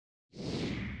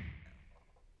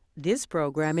This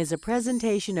program is a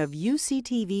presentation of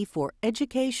UCTV for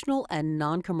educational and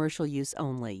non-commercial use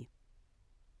only.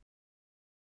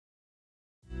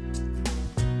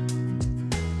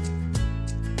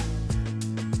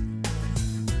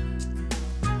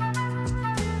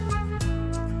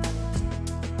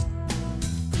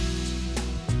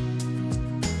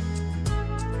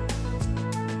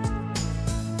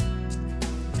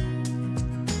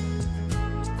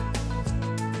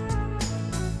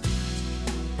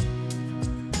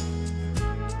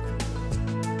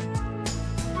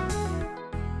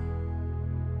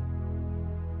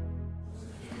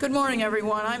 Good morning,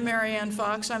 everyone. I'm Mary Ann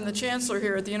Fox. I'm the Chancellor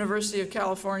here at the University of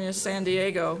California, San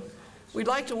Diego. We'd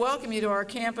like to welcome you to our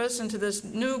campus and to this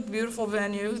new beautiful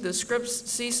venue, the Scripps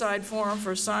Seaside Forum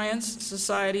for Science,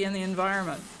 Society, and the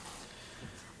Environment.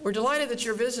 We're delighted that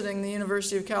you're visiting the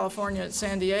University of California at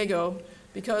San Diego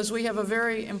because we have a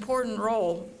very important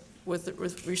role with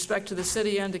respect to the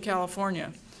city and to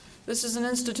California. This is an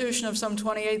institution of some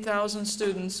 28,000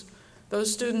 students.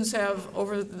 Those students have,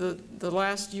 over the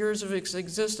last years of its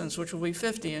existence, which will be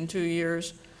 50 in 2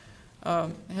 years,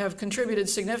 have contributed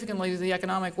significantly to the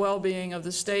economic well-being of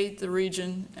the state, the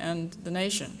region, and the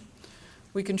nation.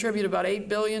 We contribute about $8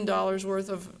 billion worth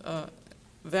of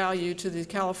value to the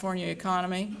California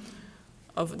economy.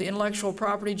 Of the intellectual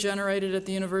property generated at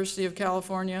the University of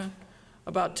California,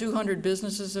 about 200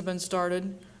 businesses have been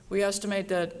started. We estimate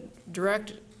that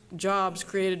direct jobs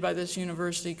created by this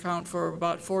university count for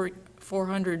about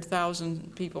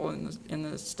 400,000 people in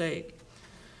the state.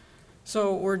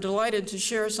 So we're delighted to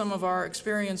share some of our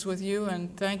experience with you,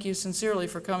 and thank you sincerely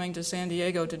for coming to San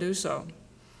Diego to do so.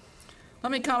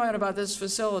 Let me comment about this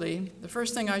facility. The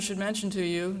first thing I should mention to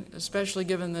you, especially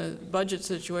given the budget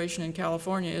situation in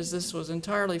California, is this was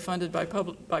entirely funded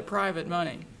by private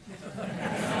money.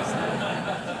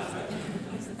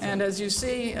 And as you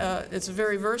see, it's a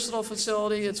very versatile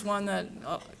facility. It's one that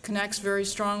connects very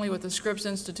strongly with the Scripps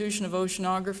Institution of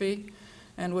Oceanography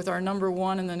and with our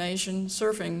 #1 in the nation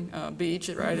surfing beach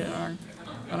right on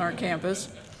our campus.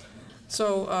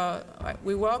 So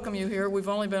we welcome you here. We've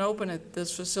only been open at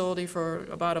this facility for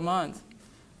about a month,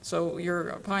 so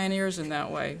you're pioneers in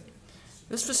that way.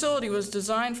 This facility was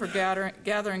designed for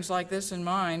gatherings like this in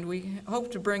mind. We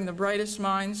hope to bring the brightest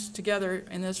minds together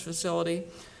in this facility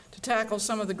to tackle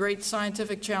some of the great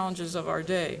scientific challenges of our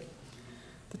day.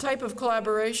 The type of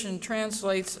collaboration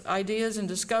translates ideas and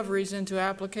discoveries into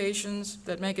applications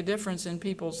that make a difference in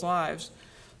people's lives.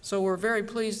 So we're very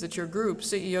pleased that your group,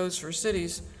 CEOs for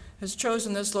Cities, has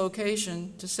chosen this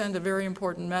location to send a very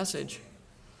important message.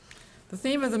 The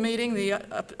theme of the meeting, the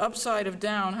upside of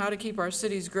down, how to keep our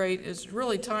cities great, is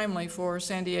really timely for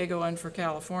San Diego and for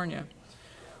California.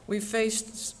 We've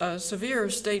faced severe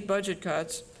state budget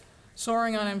cuts,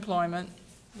 soaring unemployment.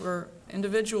 We're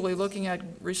individually looking at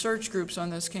research groups on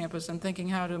this campus and thinking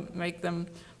how to make them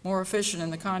more efficient in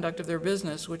the conduct of their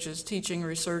business, which is teaching,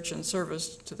 research, and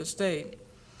service to the state.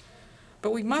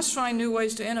 But we must find new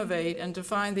ways to innovate and to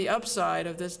find the upside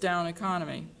of this down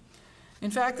economy. In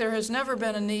fact, there has never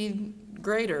been a need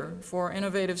greater for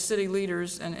innovative city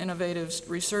leaders and innovative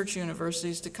research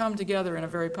universities to come together in a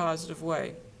very positive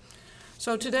way.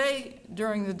 So today,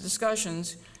 during the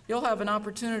discussions, you'll have an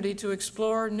opportunity to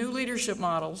explore new leadership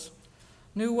models,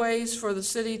 new ways for the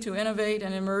city to innovate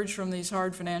and emerge from these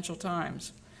hard financial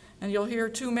times. And you'll hear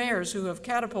 2 mayors who have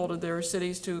catapulted their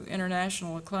cities to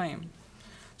international acclaim.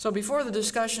 So before the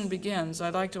discussion begins,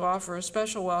 I'd like to offer a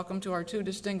special welcome to our 2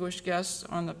 distinguished guests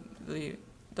on the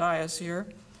dais here,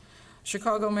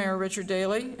 Chicago Mayor Richard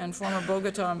Daley and former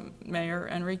Bogota Mayor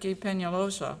Enrique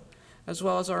Penalosa, as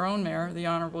well as our own mayor, the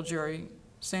Honorable Jerry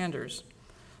Sanders.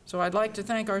 So I'd like to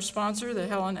thank our sponsor, the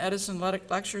Helen Edison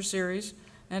Lecture Series,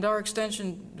 and our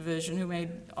Extension Division, who made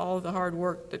all of the hard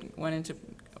work that went into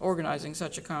organizing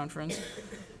such a conference.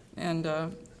 And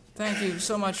thank you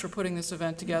so much for putting this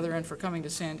event together and for coming to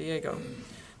San Diego.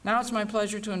 Now it's my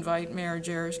pleasure to invite Mayor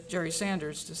Jerry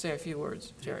Sanders to say a few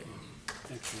words. Jerry.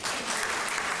 Thank you.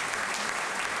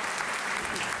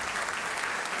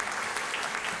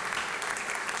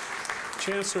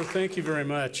 Chancellor, thank you very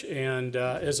much. And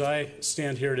as I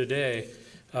stand here today,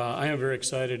 I am very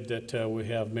excited that we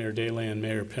have Mayor Daley and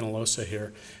Mayor Penalosa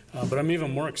here. But I'm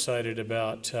even more excited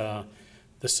about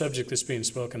the subject that's being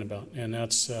spoken about, and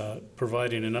that's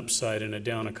providing an upside in a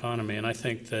down economy. And I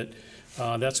think that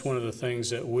that's one of the things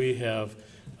that we have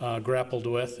grappled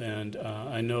with, and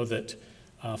I know that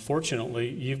fortunately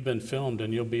you've been filmed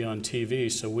and you'll be on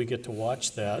TV, so we get to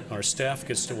watch that. Our staff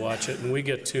gets to watch it, and we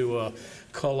get to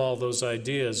cull all those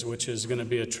ideas, which is going to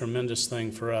be a tremendous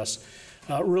thing for us.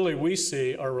 Really, we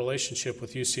see our relationship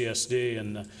with UCSD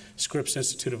and the Scripps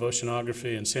Institute of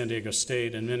Oceanography and San Diego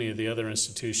State and many of the other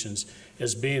institutions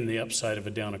as being the upside of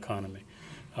a down economy.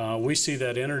 We see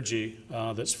that energy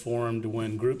that's formed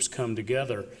when groups come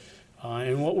together.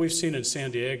 And what we've seen in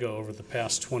San Diego over the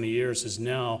past 20 years is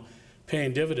now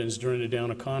paying dividends during a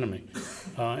down economy.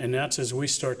 And that's as we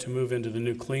start to move into the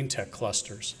new clean tech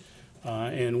clusters.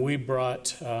 And we brought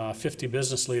 50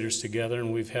 business leaders together,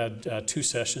 and we've had 2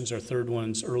 sessions. Our third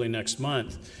one's early next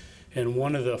month. And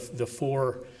one of the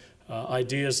 4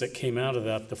 ideas that came out of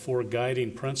that, the 4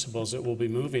 guiding principles that we'll be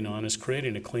moving on, is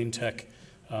creating a clean tech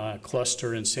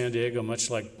cluster in San Diego,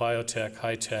 much like biotech,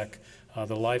 high tech,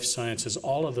 the life sciences,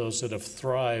 all of those that have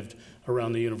thrived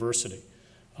around the university.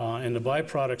 And the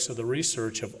byproducts of the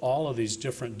research of all of these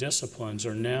different disciplines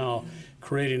are now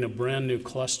creating a brand new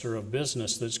cluster of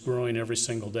business that's growing every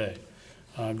single day,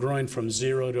 growing from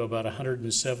 0 to about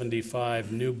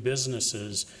 175 new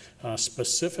businesses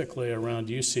specifically around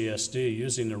UCSD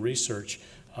using the research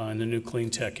in the new clean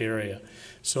tech area.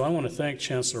 So I want to thank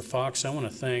Chancellor Fox. I want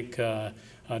to thank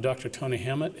Dr. Tony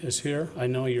Hammett is here. I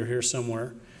know you're here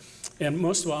somewhere. And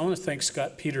most of all, I want to thank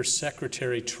Scott Peters'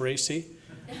 secretary, Tracy,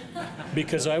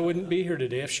 because I wouldn't be here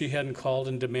today if she hadn't called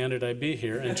and demanded I be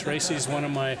here. And Tracy's one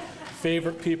of my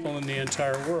favorite people in the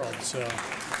entire world. So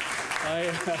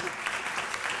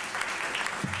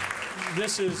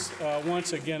this is,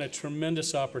 once again, a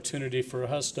tremendous opportunity for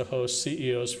us to host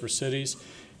CEOs for cities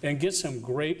and get some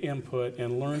great input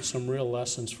and learn some real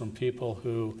lessons from people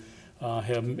who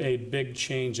have made big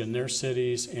change in their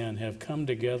cities and have come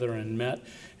together and met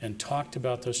and talked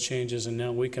about those changes, and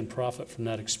now we can profit from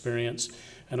that experience.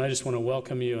 And I just want to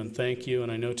welcome you and thank you,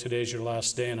 and I know today's your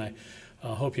last day, and I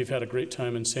hope you've had a great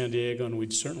time in San Diego, and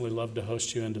we'd certainly love to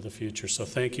host you into the future. So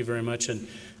thank you very much, and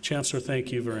Chancellor,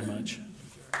 thank you very much.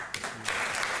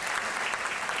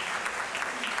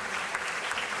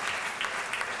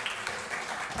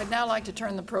 I'd now like to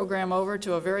turn the program over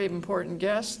to a very important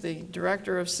guest, the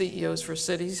Director of CEOs for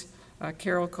Cities,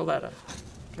 Carol Coletta.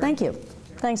 Thank you.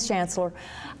 Thanks, Chancellor.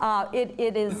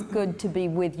 It is good to be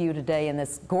with you today in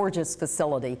this gorgeous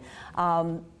facility.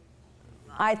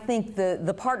 I think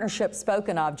the partnership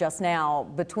spoken of just now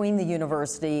between the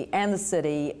university and the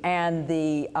city and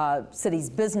the city's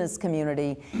business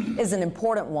community is an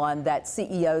important one that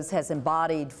CEOs has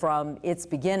embodied from its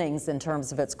beginnings in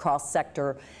terms of its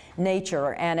cross-sector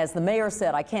nature. And as the mayor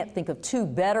said, I can't think of 2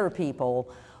 better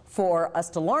people for us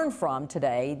to learn from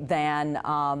today than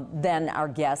our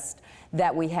guest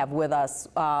that we have with us,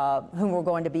 whom we're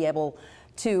going to be able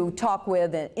to talk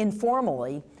with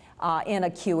informally in a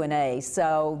Q&A.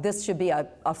 So this should be a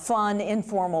fun,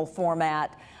 informal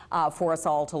format for us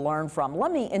all to learn from.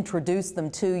 Let me introduce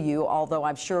them to you, although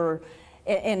I'm sure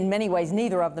in many ways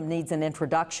neither of them needs an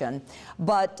introduction.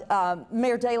 But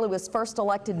Mayor Daley was first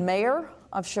elected mayor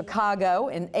of Chicago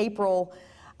in April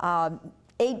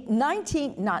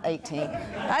 19, not 18,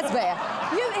 that's bad.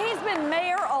 He's been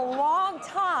mayor a long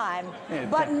time,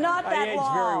 but not that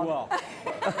long. I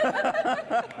aged very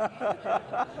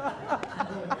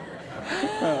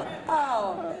well.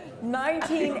 Oh,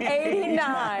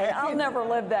 1989. I'll never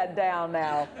live that down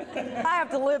now. I have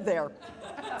to live there.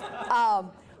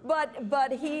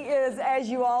 But he is, as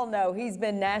you all know, he's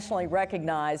been nationally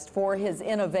recognized for his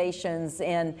innovations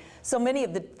in so many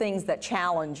of the things that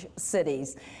challenge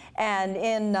cities. And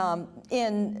in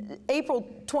the April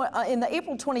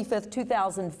 25th,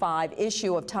 2005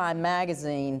 issue of Time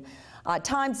magazine,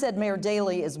 Time said Mayor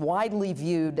Daley is widely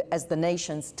viewed as the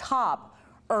nation's top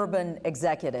urban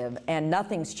executive, and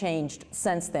nothing's changed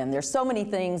since then. There's so many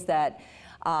things that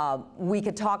we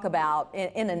could talk about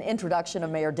in an introduction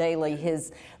of Mayor Daley.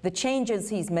 The changes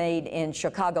he's made in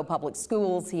Chicago public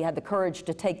schools. He had the courage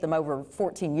to take them over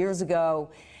 14 years ago,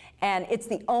 and it's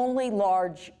the only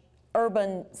large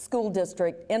urban school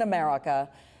district in America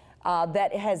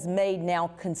that has made now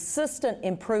consistent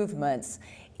improvements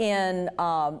in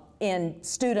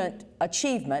student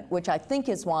achievement, which I think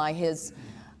is why his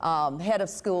head of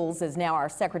schools is now our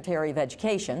Secretary of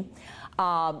Education.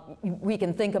 We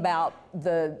can think about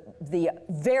the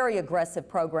very aggressive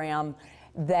program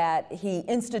that he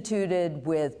instituted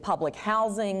with public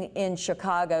housing in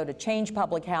Chicago to change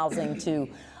public housing to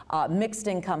mixed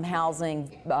income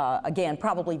housing, again,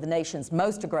 probably the nation's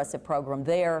most aggressive program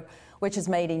there, which has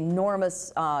made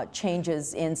enormous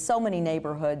changes in so many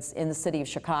neighborhoods in the city of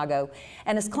Chicago.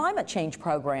 And his climate change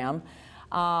program,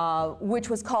 which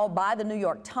was called by the New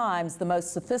York Times the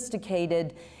most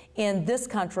sophisticated in this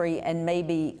country and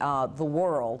maybe the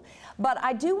world. But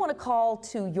I do want to call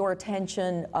to your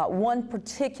attention one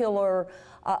particular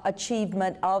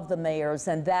achievement of the mayor's,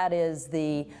 and that is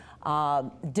the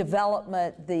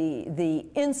development, the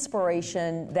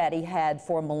inspiration that he had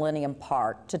for Millennium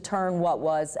Park to turn what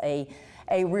was a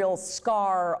real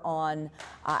scar on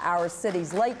our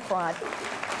city's lakefront.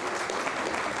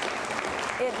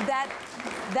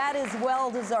 That is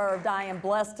well deserved. I am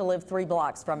blessed to live 3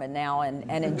 blocks from it now and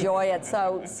enjoy it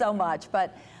so much.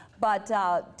 But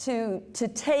to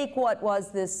take what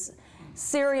was this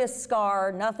serious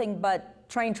scar, nothing but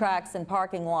train tracks and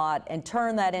parking lot, and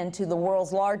turn that into the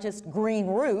world's largest green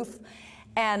roof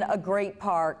and a great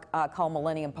park called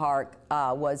Millennium Park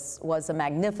was a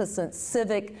magnificent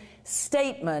civic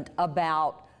statement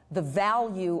about the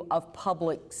value of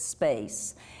public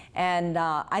space. And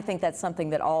I think that's something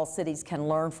that all cities can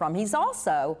learn from. He's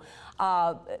also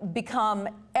become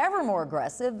ever more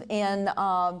aggressive in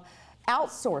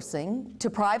outsourcing to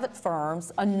private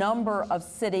firms a number of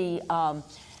city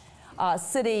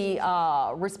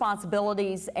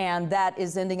responsibilities, and that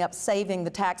is ending up saving the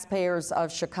taxpayers of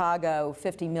Chicago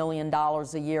 $50 million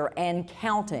a year and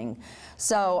counting.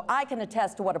 So I can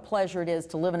attest to what a pleasure it is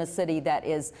to live in a city that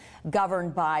is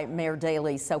governed by Mayor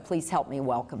Daley, so please help me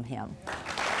welcome him.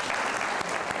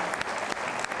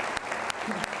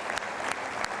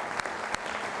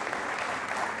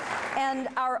 And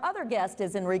our other guest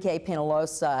is Enrique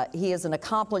Penalosa. He is an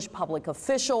accomplished public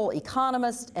official,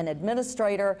 economist, and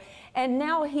administrator, and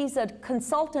now he's a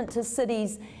consultant to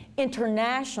cities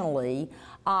internationally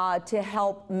to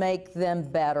help make them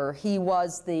better. He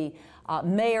was the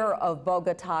mayor of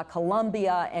Bogota,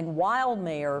 Colombia, and while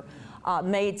mayor,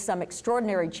 made some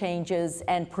extraordinary changes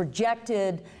and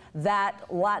projected that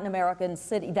Latin American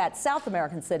city, that South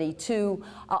American city, to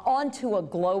onto a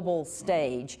global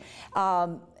stage.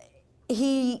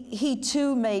 He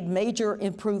too made major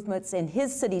improvements in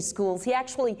his city schools. He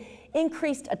actually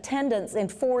increased attendance in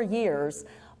 4 years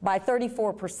by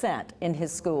 34% in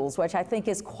his schools, which I think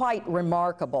is quite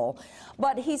remarkable.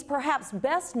 But he's perhaps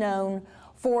best known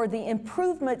for the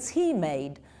improvements he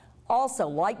made, also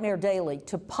like Mayor Daley,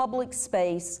 to public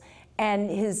space and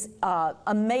his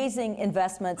amazing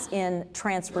investments in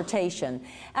transportation.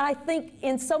 And I think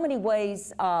in so many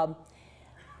ways,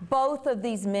 both of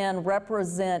these men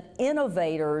represent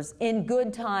innovators in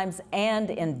good times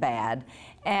and in bad,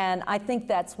 and I think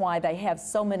that's why they have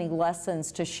so many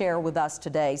lessons to share with us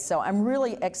today. So I'm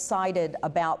really excited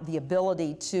about the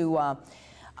ability to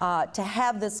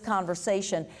have this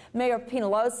conversation. Mayor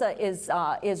Penalosa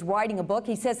is writing a book.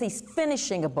 He says he's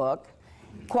finishing a book.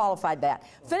 Qualified that.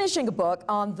 Finishing a book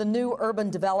on the new urban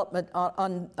development,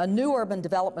 on a new urban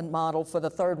development model for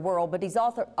the Third World, but he's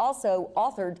also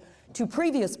authored 2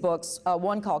 previous books,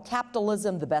 one called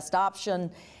Capitalism, the Best Option,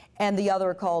 and the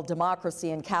other called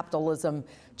Democracy and Capitalism,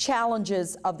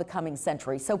 Challenges of the Coming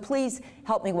Century. So please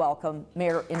help me welcome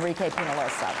Mayor Enrique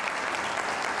Penalosa.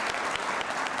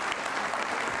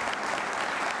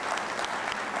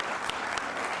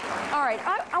 All right,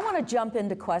 I want to jump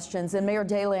into questions, and Mayor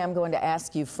Daley, I'm going to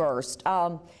ask you first.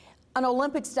 An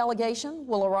Olympics delegation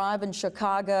will arrive in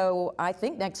Chicago, I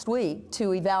think next week,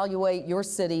 to evaluate your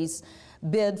city's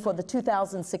bid for the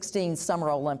 2016 Summer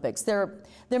Olympics. There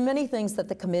are many things that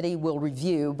the committee will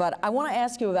review, but I want to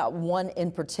ask you about one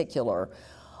in particular.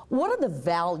 What are the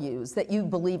values that you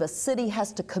believe a city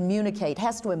has to communicate,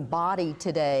 has to embody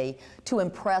today to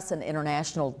impress an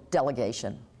international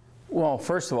delegation? Well,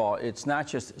 first of all, it's not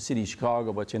just the City of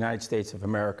Chicago, but the United States of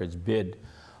America's bid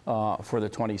for the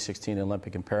 2016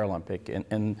 Olympic and Paralympic.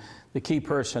 And the key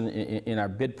person in our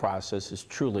bid process is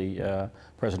truly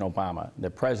President Obama. The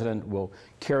President will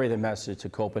carry the message to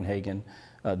Copenhagen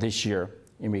this year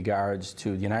in regards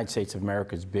to the United States of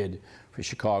America's bid for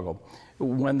Chicago.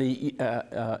 When the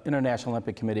International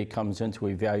Olympic Committee comes in to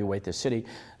evaluate the city,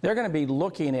 they're going to be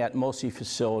looking at mostly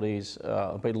facilities,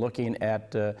 be looking at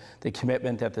the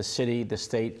commitment that the city, the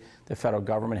state, the federal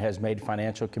government has made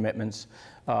financial commitments.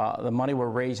 The money we're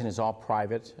raising is all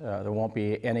private. There won't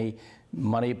be any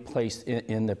money placed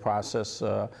in the process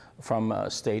from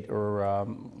state or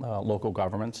local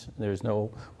governments. There's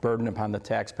no burden upon the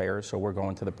taxpayers, so we're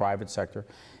going to the private sector.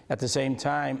 At the same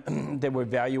time, they will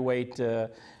evaluate the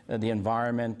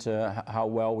environment, how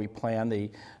well we plan the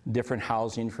different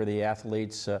housing for the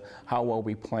athletes, how well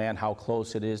we plan, how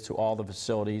close it is to all the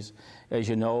facilities. As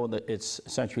you know, it's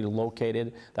centrally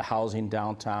located, the housing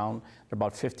downtown. They're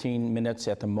about 15 minutes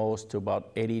at the most to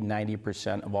about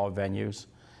 80–90% of all venues.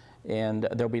 And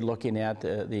they'll be looking at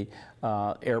the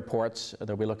airports.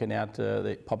 They'll be looking at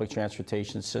the public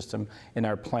transportation system in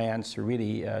our plans to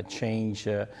really change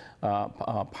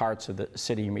parts of the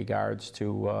city in regards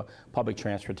to public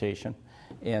transportation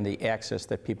and the access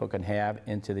that people can have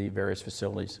into the various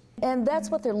facilities. And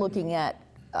that's what they're looking at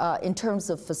in terms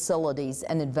of facilities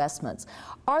and investments,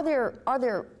 is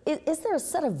there a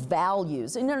set of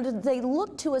values? You know, do they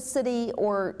look to a city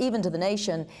or even to the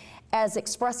nation as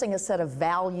expressing a set of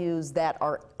values that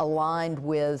are aligned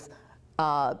with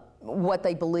what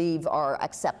they believe are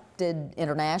accepted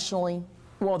internationally?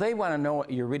 Well, they want to know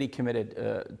you're really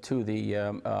committed to the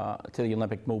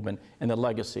Olympic movement and the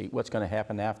legacy, what's going to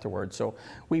happen afterwards. So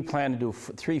we plan to do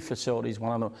 3 facilities,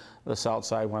 one on the south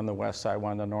side, one on the west side,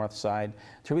 one on the north side,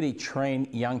 to really train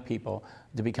young people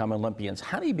to become Olympians.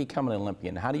 How do you become an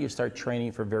Olympian? How do you start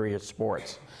training for various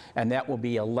sports? And that will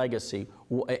be a legacy.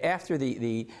 After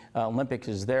the Olympics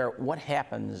is there, what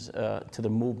happens to the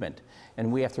movement?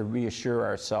 And we have to reassure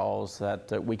ourselves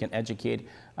that we can educate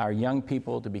our young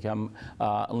people to become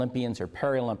Olympians or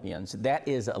Paralympians. That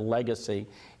is a legacy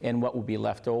and what will be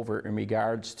left over in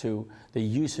regards to the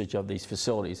usage of these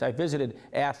facilities. I visited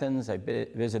Athens, I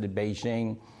visited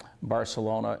Beijing,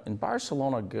 Barcelona, and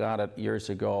Barcelona got it years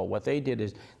ago. What they did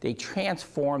is they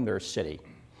transformed their city.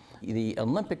 The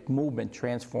Olympic movement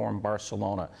transformed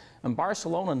Barcelona. And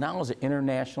Barcelona now is an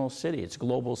international city. It's a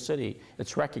global city.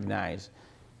 It's recognized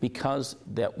because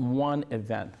that one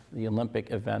event, the Olympic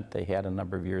event they had a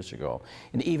number of years ago.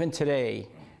 And even today,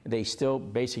 they still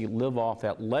basically live off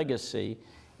that legacy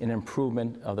in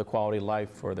improvement of the quality of life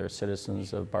for their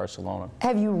citizens of Barcelona.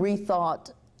 Have you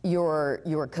rethought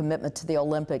your commitment to the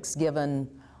Olympics, given,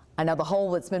 I know, the hole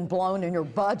that's been blown in your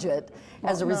budget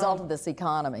as a result of this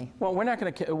economy? Well, we're not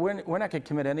going to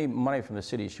commit any money from the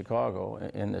city of Chicago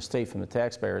and the state from the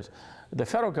taxpayers. The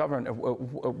federal government,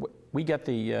 we get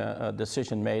the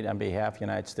decision made on behalf of the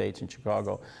United States in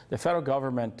Chicago. The federal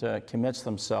government commits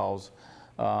themselves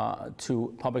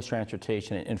to public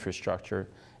transportation and infrastructure,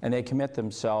 and they commit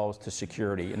themselves to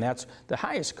security. And that's the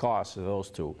highest cost of those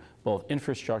two, both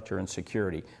infrastructure and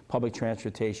security. Public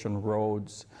transportation,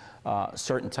 roads,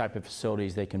 certain type of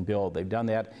facilities they can build. They've done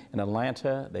that in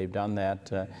Atlanta. They've done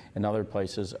that in other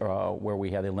places where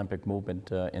we had the Olympic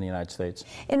movement in the United States.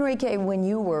 Enrique, when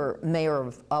you were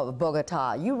mayor of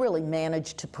Bogota, you really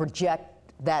managed to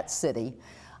project that city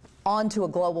onto a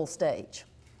global stage.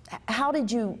 How did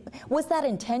you, was that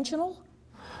intentional?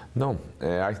 No,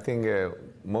 I think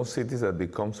most cities that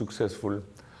become successful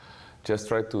just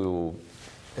try to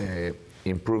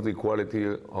improve the quality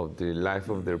of the life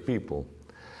of their people.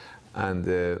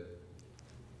 And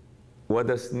what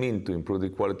does it mean to improve the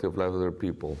quality of life of their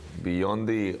people? Beyond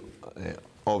the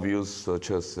obvious,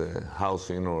 such as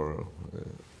housing or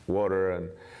water, and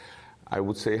I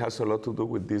would say has a lot to do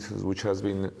with this, which has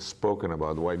been spoken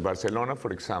about. Why Barcelona,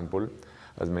 for example,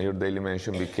 as Mayor Daley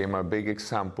mentioned, became a big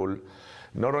example.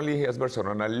 Not only has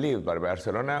Barcelona lived, but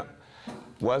Barcelona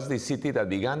was the city that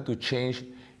began to change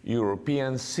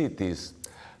European cities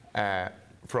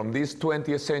from this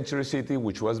 20th century city,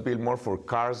 which was built more for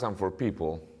cars than for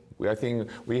people. I think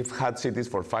we've had cities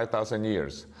for 5,000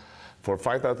 years. For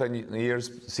 5,000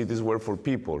 years, cities were for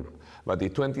people. But the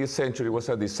 20th century was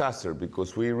a disaster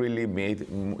because we really made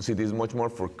cities much more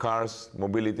for cars,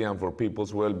 mobility, and for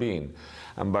people's well-being.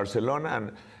 And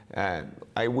Barcelona,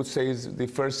 I would say, is the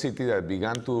first city that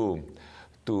began to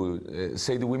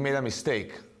say that we made a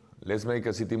mistake. Let's make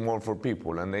a city more for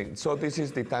people. And so this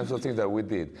is the types of things that we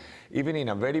did. Even in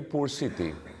a very poor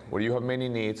city, where you have many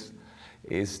needs,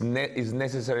 it's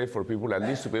necessary for people at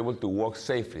least to be able to walk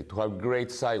safely, to have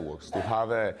great sidewalks, to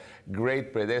have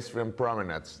great pedestrian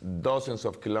promenades, dozens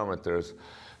of kilometers,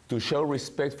 to show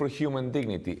respect for human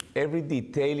dignity. Every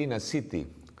detail in a city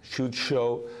should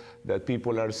show that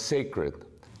people are sacred.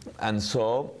 And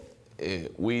so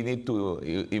we need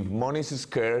to, if money is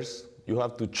scarce, you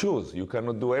have to choose. You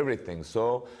cannot do everything.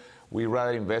 So we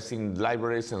rather invest in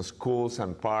libraries and schools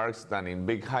and parks than in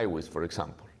big highways, for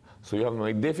example. So you have to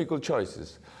make difficult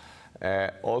choices.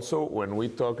 Also, when we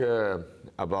talk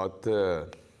about the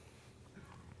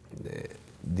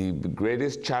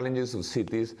greatest challenges of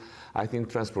cities, I think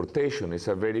transportation is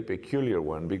a very peculiar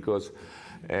one because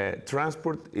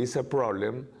transport is a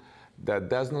problem that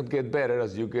does not get better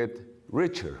as you get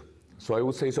richer. So I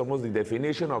would say it's almost the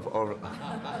definition of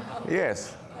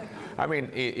yes. I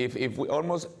mean, if we,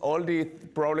 almost all the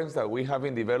problems that we have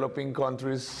in developing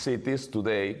countries, cities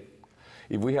today,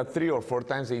 if we have 3 or 4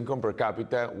 times the income per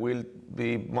capita, we'll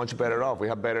be much better off. We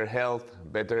have better health,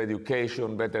 better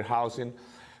education, better housing,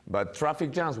 but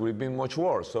traffic jams will be much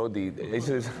worse. So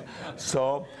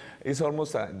it's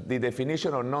almost the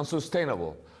definition of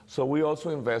non-sustainable. So we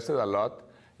also invested a lot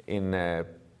in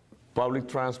public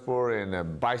transport,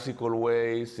 in bicycle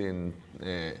ways,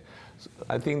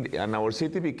 I think, and our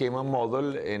city became a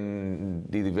model in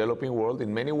the developing world.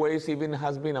 In many ways, even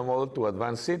has been a model to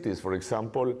advanced cities. For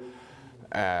example,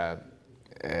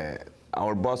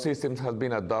 our bus systems have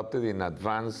been adopted in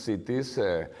advanced cities.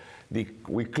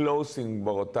 We closed in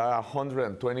Bogota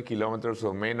 120 kilometers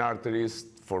of main arteries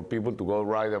for people to go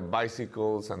ride on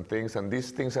bicycles and things, and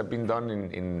these things have been done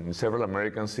in several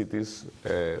American cities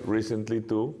recently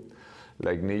too,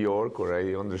 like New York, or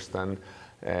I understand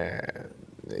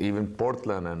even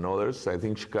Portland and others. I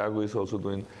think Chicago is also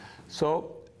doing.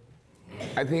 So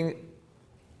I think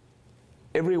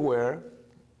everywhere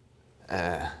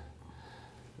a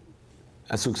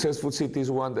successful city is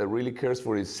one that really cares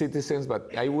for its citizens, but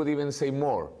I would even say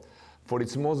more, for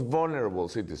its most vulnerable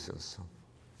citizens,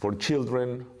 for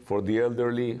children, for the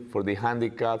elderly, for the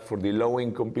handicapped, for the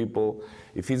low-income people.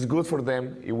 If it's good for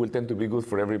them, it will tend to be good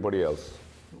for everybody else.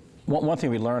 One thing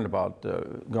we learned about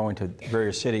going to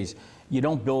various cities, you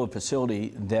don't build a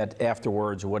facility that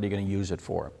afterwards, what are you going to use it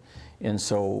for? And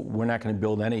so we're not going to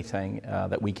build anything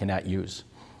that we cannot use.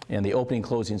 And the opening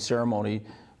closing ceremony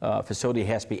facility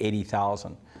has to be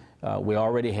 80,000. We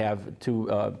already have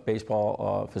 2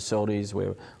 baseball facilities, we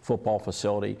have a football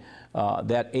facility.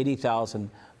 That 80,000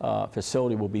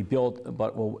 facility will be built,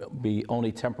 but will be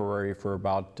only temporary for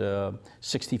about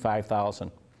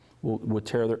 65,000. We'll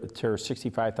tear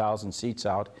 65,000 seats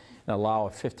out and allow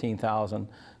a 15,000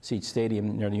 seat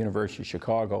stadium near the University of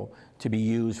Chicago to be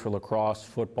used for lacrosse,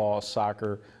 football,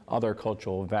 soccer, other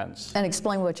cultural events. And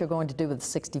explain what you're going to do with the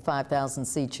 65,000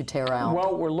 seats you tear out.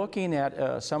 Well, we're looking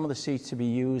at some of the seats to be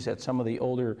used at some of the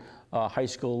older high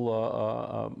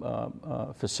school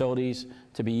facilities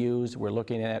to be used. We're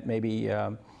looking at maybe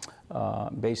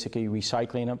basically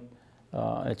recycling them.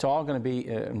 It's all going to be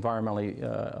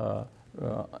environmentally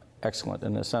excellent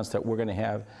in the sense that we're going to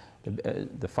have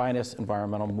the finest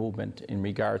environmental movement in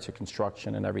regards to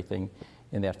construction and everything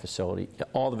in that facility.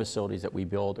 All the facilities that we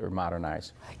build are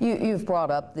modernized. You've brought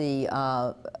up the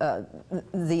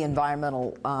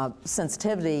environmental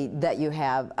sensitivity that you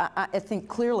have. I think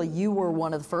clearly you were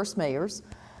one of the first mayors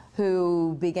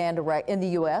who began to, in the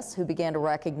U.S., who began to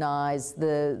recognize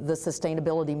the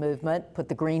sustainability movement, put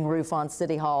the green roof on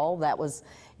City Hall. That was,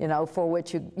 you know, for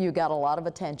which you got a lot of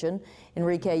attention.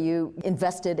 Enrique, you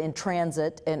invested in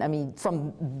transit, and I mean,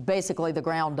 from basically the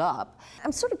ground up.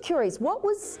 I'm sort of curious, what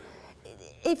was,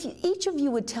 if each of you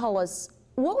would tell us,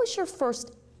 what was your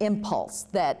first impulse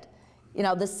that, you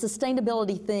know, this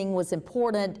sustainability thing was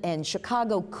important and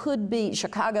Chicago could be,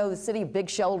 Chicago, the city of big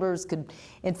shoulders, could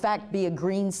in fact be a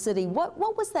green city. What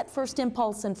was that first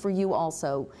impulse, and for you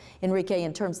also, Enrique,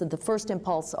 in terms of the first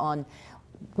impulse on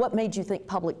what made you think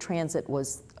public transit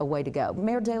was a way to go?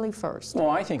 Mayor Daley first.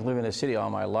 Well, I think living in the city all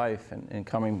my life and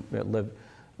coming, live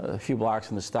a few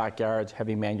blocks in the stockyards,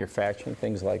 heavy manufacturing,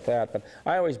 things like that. But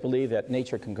I always believe that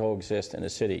nature can coexist in a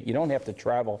city. You don't have to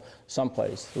travel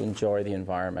someplace to enjoy the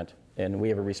environment. And we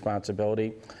have a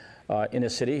responsibility in a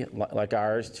city like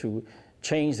ours to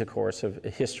change the course of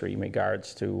history in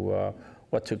regards to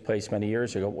what took place many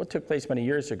years ago. What took place many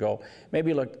years ago,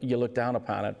 maybe you look down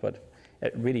upon it, but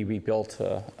it really rebuilt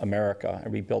America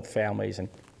and rebuilt families and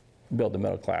built the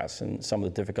middle class, and some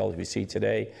of the difficulties we see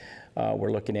today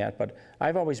we're looking at. But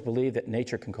I've always believed that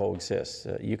nature can coexist.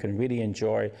 You can really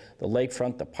enjoy the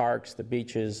lakefront, the parks, the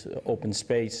beaches, open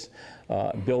space,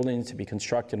 buildings to be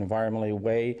constructed in an environmentally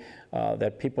way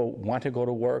that people want to go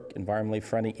to work, environmentally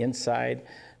friendly inside,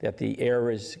 that the air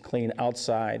is clean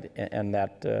outside, and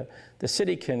that the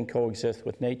city can coexist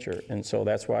with nature. And so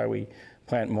that's why we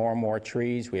plant more and more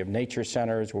trees. We have nature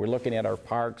centers. We're looking at our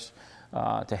parks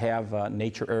to have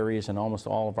nature areas in almost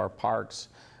all of our parks.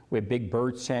 We have big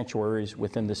bird sanctuaries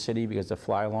within the city because they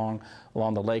fly along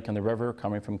the lake and the river,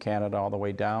 coming from Canada all the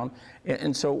way down.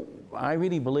 And so I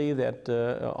really believe that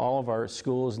all of our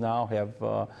schools now have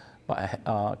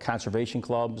conservation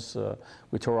clubs.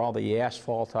 We tore all the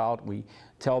asphalt out. We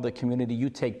tell the community, you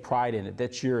take pride in it.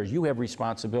 That's yours. You have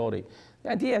responsibility.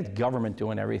 The idea of government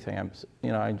doing everything,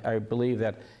 I believe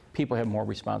that people have more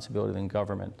responsibility than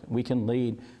government. We can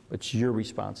lead, but it's your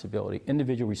responsibility.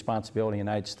 Individual responsibility in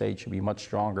the United States should be much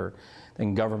stronger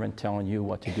than government telling you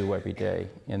what to do every day.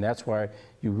 And that's why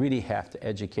you really have to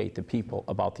educate the people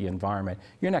about the environment.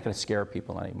 You're not going to scare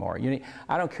people anymore.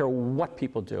 I don't care what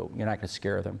people do, you're not going to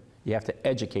scare them. You have to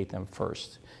educate them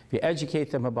first. If you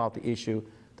educate them about the issue,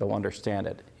 they'll understand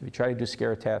it. If you try to do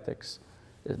scare tactics,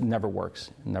 it never works.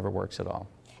 It never works at all.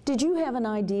 Did you have an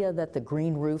idea that the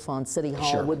green roof on City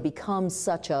Hall Sure. would become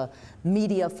such a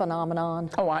media phenomenon?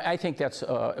 Oh, I think that's,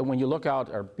 when you look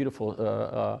out our beautiful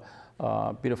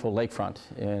lakefront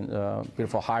and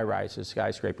beautiful high-rises,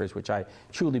 skyscrapers, which I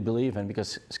truly believe in,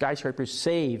 because skyscrapers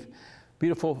save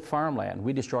beautiful farmland.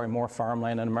 We destroy more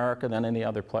farmland in America than any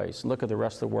other place. Look at the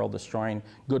rest of the world destroying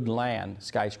good land.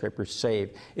 Skyscrapers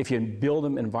save. If you build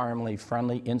them environmentally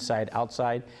friendly, inside,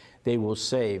 outside, they will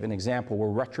save. An example,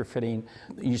 we're retrofitting,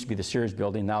 it used to be the Sears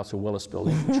building, now it's a Willis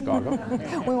building in Chicago.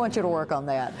 We want you to work on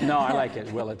that. No, I like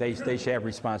it, Willis. They should have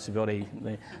responsibility.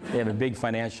 They have a big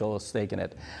financial stake in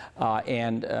it.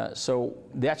 So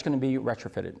that's going to be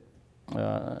retrofitted.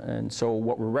 And so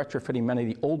what we're retrofitting many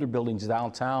of the older buildings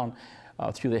downtown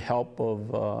through the help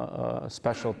of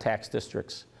special tax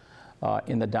districts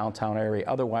in the downtown area.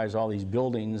 Otherwise, all these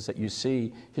buildings that you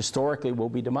see historically will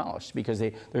be demolished because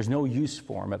there's no use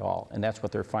for them at all, and that's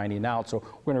what they're finding out. So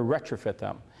we're going to retrofit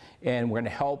them, and we're going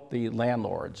to help the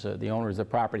landlords, the owners of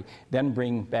the property, then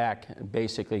bring back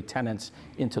basically tenants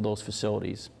into those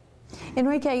facilities.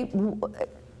 Enrique,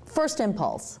 first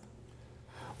impulse.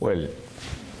 Well,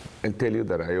 I'll tell you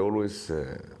that I always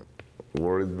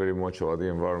worried very much about the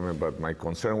environment, but my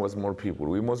concern was more people.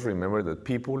 We must remember that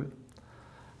people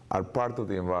are part of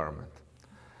the environment.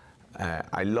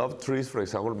 I love trees. For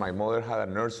example, my mother had a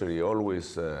nursery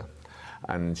always,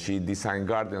 and she designed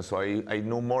gardens, so I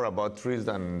know more about trees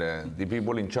than the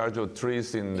people in charge of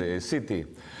trees in the city.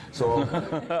 So,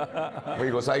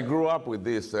 because I grew up with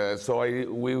this,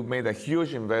 we made a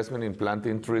huge investment in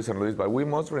planting trees and trees, but we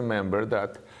must remember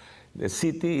that the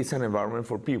city is an environment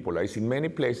for people. I see many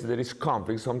places there is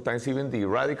conflict. Sometimes even the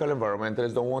radical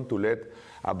environmentalists don't want to let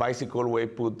a bicycle way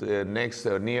put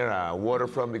near a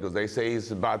waterfront because they say it's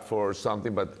bad for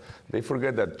something, but they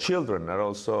forget that children are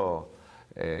also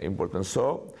important.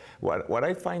 So what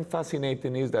I find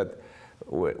fascinating is that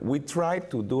we tried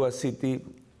to do a city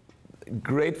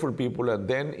great for people, and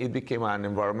then it became an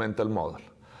environmental model.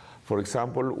 For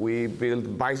example, we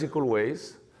built bicycle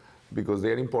ways because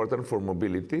they're important for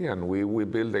mobility, and we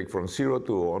build like from 0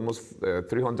 to almost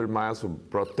 300 miles of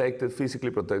protected, physically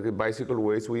protected bicycle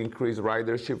ways. We increase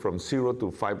ridership from 0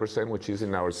 to 5%, which is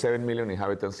in our 7 million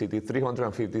inhabitant city,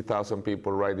 350,000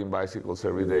 people riding bicycles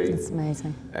every day. That's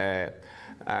amazing.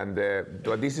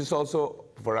 But this is also,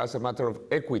 for us, a matter of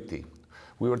equity.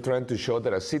 We were trying to show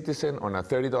that a citizen on a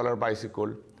 $30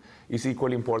 bicycle is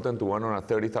equally important to one on a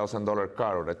 $30,000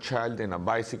 car, or a child in a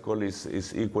bicycle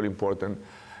is equally important.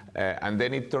 And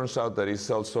then it turns out that it's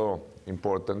also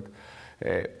important.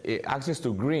 Access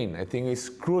to green, I think, is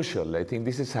crucial. I think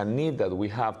this is a need that we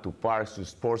have to parks, to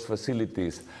sports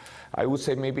facilities. I would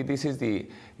say maybe this is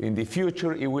in the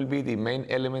future, it will be the main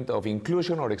element of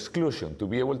inclusion or exclusion, to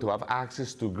be able to have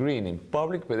access to green. In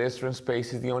public pedestrian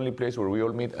space is the only place where we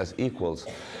all meet as equals.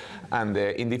 And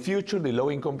in the future, the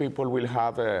low-income people will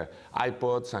have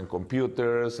iPods and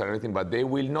computers and everything, but they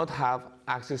will not have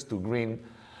access to green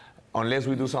unless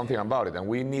we do something about it. And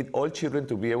we need all children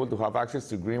to be able to have access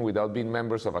to green without being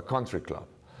members of a country club.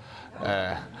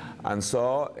 And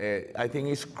so I think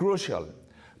it's crucial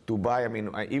to buy, I mean,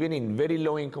 even in very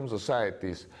low-income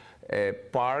societies,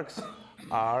 parks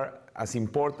are as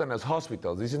important as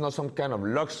hospitals. This is not some kind of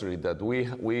luxury that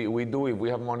we do if we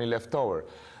have money left over.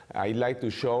 I like to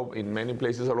show in many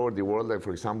places all over the world, like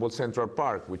for example, Central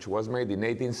Park, which was made in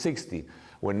 1860,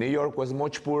 when New York was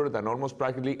much poorer than almost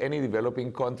practically any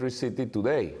developing country city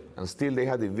today. And still they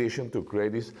had the vision to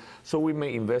create this. So we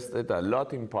may invest a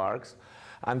lot in parks.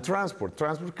 And transport.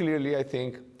 Transport, clearly, I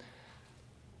think,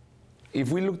 if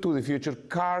we look to the future,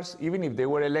 cars, even if they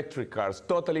were electric cars,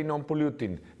 totally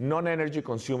non-polluting, non-energy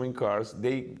consuming cars,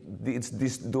 they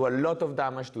do a lot of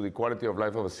damage to the quality of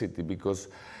life of a city because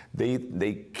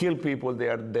they kill people, they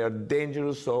are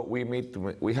dangerous, so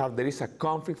there is a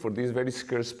conflict for this very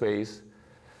scarce space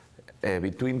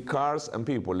between cars and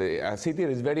people. A city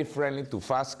that is very friendly to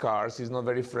fast cars is not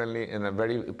very friendly in a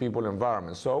very people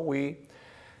environment. So we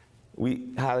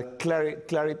had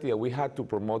clarity that we had to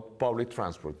promote public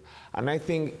transport. And I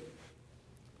think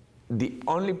the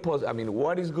only,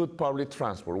 what is good public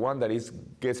transport? One that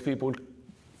gets people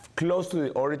close to the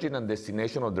origin and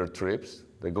destination of their trips,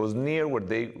 that goes near where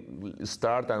they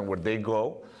start and where they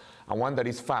go, and one that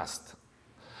is fast.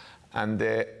 And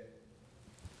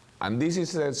this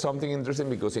is something interesting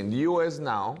because in the US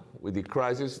now, with the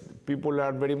crisis, people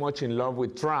are very much in love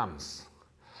with trams.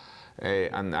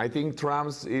 And I think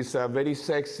trams is a very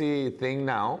sexy thing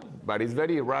now, but it's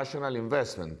very rational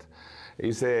investment.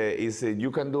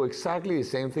 You can do exactly the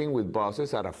same thing with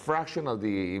buses at a fraction of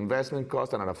the investment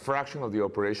cost and at a fraction of the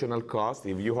operational cost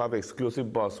if you have exclusive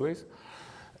busways.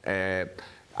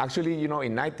 Actually, in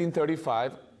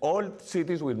 1935, all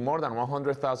cities with more than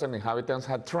 100,000 inhabitants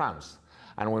had trams.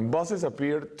 And when buses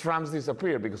appeared, trams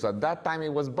disappeared because at that time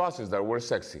it was buses that were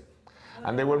sexy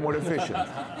and they were more efficient.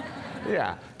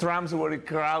 Yeah, trams were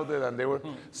crowded and they were.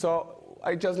 So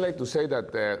I just like to say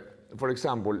that, for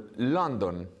example,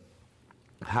 London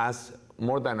has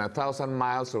more than 1,000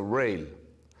 miles of rail.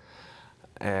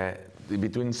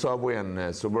 between subway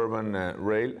and suburban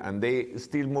rail, and they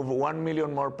still move 1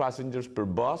 million more passengers per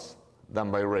bus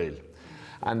than by rail.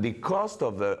 And the cost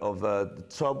of the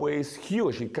subway is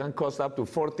huge. It can cost up to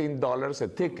 $14 a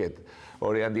ticket,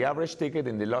 and the average ticket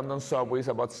in the London subway is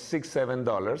about $6,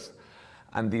 $7.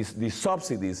 And the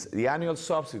subsidies, the annual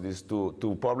subsidies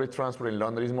to public transport in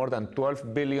London is more than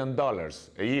 $12 billion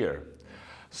a year.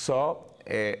 So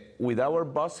with our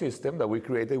bus system that we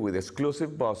created with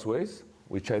exclusive busways,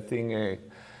 which I think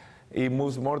it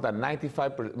moves more than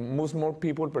 95%, moves more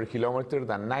people per kilometer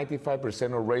than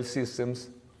 95% of rail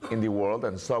systems in the world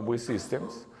and subway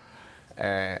systems.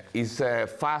 It's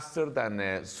faster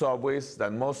than subways,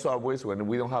 than most subways when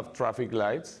we don't have traffic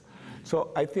lights.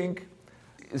 So I think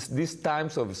it's these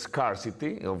times of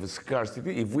scarcity,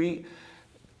 if we,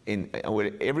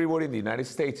 everybody in the United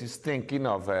States is thinking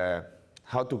of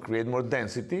how to create more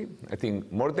density. I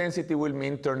think more density will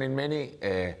mean turning many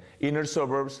inner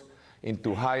suburbs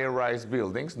into higher-rise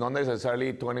buildings, not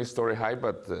necessarily 20-story high,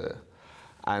 but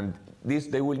and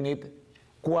they will need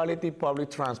quality public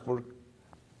transport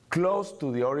close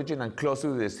to the origin and close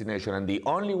to the destination. And the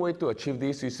only way to achieve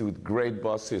this is with great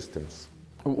bus systems.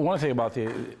 One thing about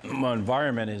the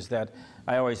environment is that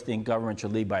I always think government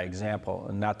should lead by example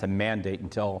and not to mandate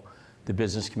and tell the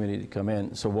business community to come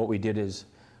in. So what we did is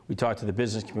we talked to the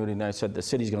business community and I said the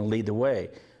city's going to lead the way.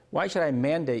 Why should I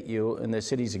mandate you and the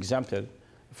city's exempted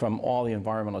from all the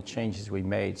environmental changes we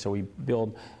made? So we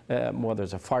build, well,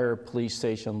 there's a fire, police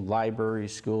station, library,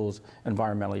 schools,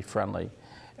 environmentally friendly.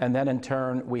 And then in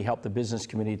turn, we help the business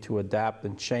community to adapt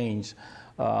and change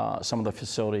some of the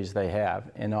facilities they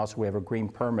have. And also we have a green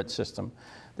permit system.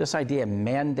 This idea of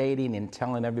mandating and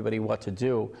telling everybody what to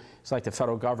do, it's like the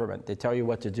federal government. They tell you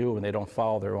what to do and they don't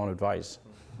follow their own advice.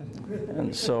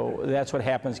 And so that's what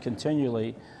happens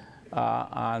continually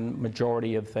on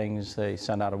majority of things they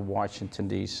send out of Washington,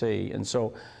 D.C. And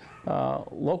so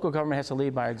local government has to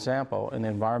lead by example. In the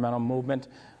environmental movement,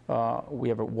 we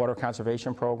have a water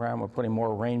conservation program. We're putting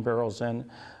more rain barrels in.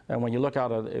 And when you look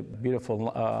out at a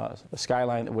beautiful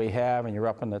skyline that we have and you're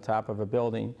up on the top of a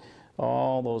building,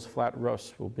 all those flat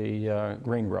roofs will be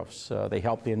green roofs. They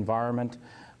help the environment.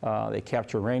 They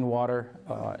capture rainwater.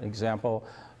 Example,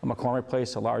 McCormick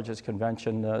Place, the largest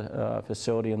convention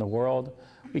facility in the world.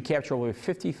 We capture over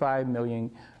 55 million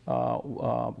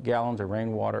gallons of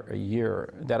rainwater a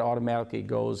year. That automatically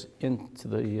goes into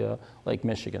the Lake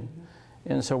Michigan.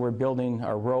 And so we're building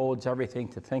our roads, everything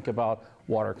to think about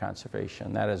water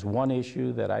conservation. That is one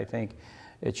issue that I think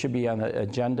it should be on the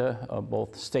agenda of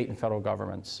both state and federal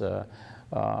governments.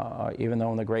 Even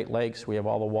though in the Great Lakes we have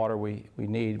all the water we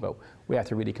need, but we have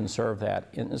to really conserve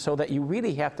that. And so that you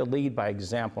really have to lead by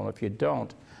example, and if you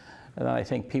don't, then I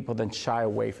think people then shy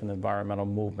away from the environmental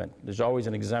movement. There's always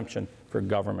an exemption for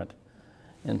government.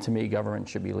 And to me, government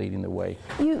should be leading the way.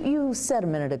 You said a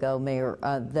minute ago, Mayor,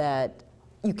 that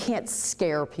you can't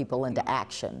scare people into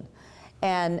action.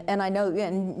 And I know,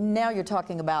 and now you're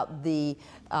talking about the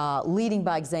leading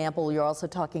by example. You're also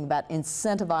talking about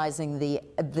incentivizing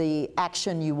the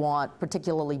action you want,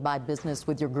 particularly by business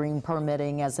with your green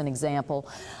permitting as an example.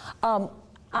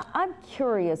 I'm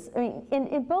curious, I mean,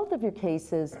 in both of your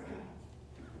cases,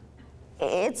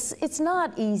 it's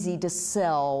not easy to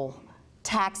sell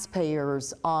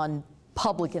taxpayers on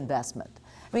public investment.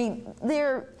 I mean,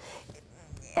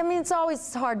 it's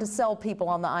always hard to sell people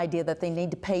on the idea that they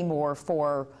need to pay more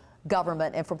for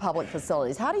government and for public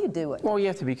facilities. How do you do it? Well, you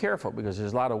have to be careful because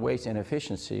there's a lot of waste,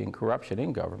 inefficiency, and corruption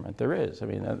in government. There is. I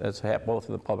mean, that's both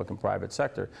in the public and private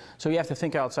sector. So you have to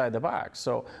think outside the box.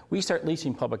 So we start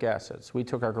leasing public assets. We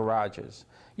took our garages.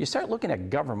 You start looking at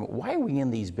government. Why are we in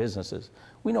these businesses?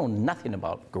 We know nothing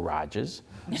about garages.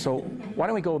 So why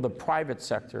don't we go to the private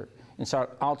sector and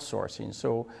start outsourcing?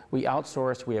 So we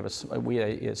outsourced. We had a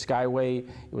Skyway.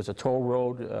 It was a toll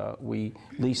road. We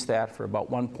leased that for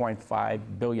about $1.5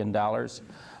 billion.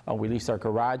 We leased our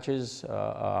garages,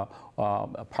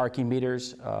 parking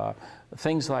meters,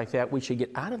 things like that. We should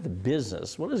get out of the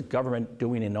business. What is government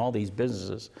doing in all these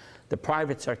businesses? The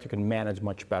private sector can manage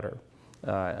much better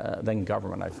than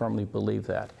government. I firmly believe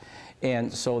that.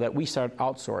 And so that we start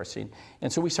outsourcing.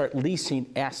 And so we start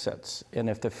leasing assets. And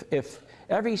if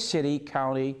every city,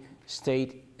 county,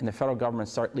 state, and the federal government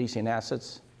start leasing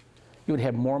assets, you would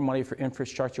have more money for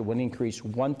infrastructure, wouldn't increase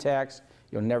one tax,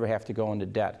 you'll never have to go into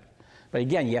debt. But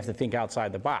again, you have to think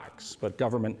outside the box, but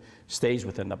government stays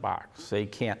within the box. They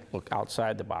can't look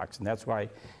outside the box, and that's why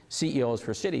CEOs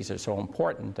for cities are so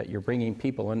important, that you're bringing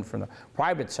people in from the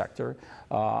private sector,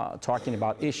 talking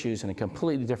about issues in a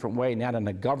completely different way, not in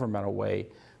a governmental way,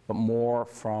 but more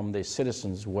from the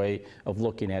citizens' way of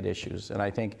looking at issues. And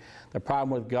I think the problem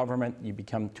with government, you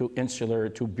become too insular,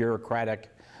 too bureaucratic,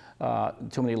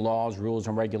 too many laws, rules,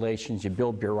 and regulations. You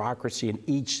build bureaucracy in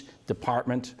each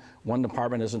department. One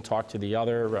department doesn't talk to the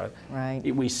other. Right.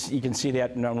 You can see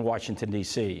that in Washington,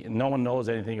 D.C. No one knows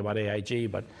anything about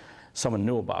AIG, but someone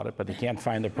knew about it, but they can't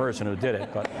find the person who did it.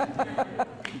 But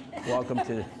welcome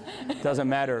to, doesn't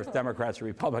matter if Democrats or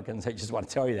Republicans, I just want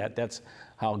to tell you that. That's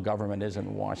how government is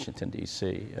in Washington,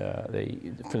 D.C.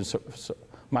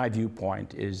 My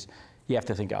viewpoint is you have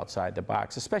to think outside the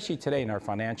box, especially today in our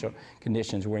financial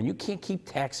conditions where you can't keep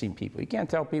taxing people. You can't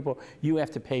tell people you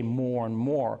have to pay more and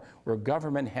more, where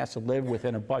government has to live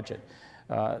within a budget.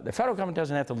 The federal government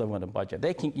doesn't have to live within a budget.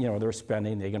 They can, they're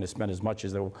spending, they're going to spend as much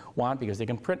as they want because they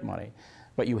can print money.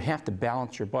 But you have to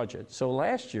balance your budget. So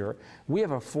last year, we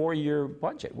have a 4-year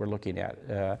budget we're looking at,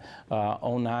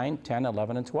 09, 10,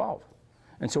 11, and 12.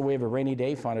 And so we have a rainy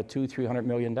day fund of $200–300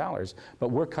 million. But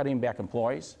we're cutting back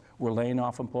employees. We're laying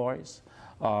off employees.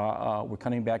 We're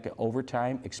cutting back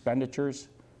overtime expenditures.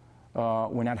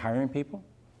 We're not hiring people.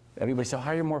 Everybody says,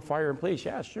 hire more fire employees.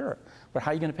 Yeah, sure. But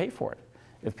how are you going to pay for it?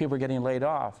 If people are getting laid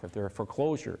off, if they're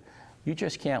foreclosure, you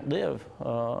just can't live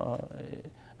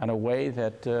in a way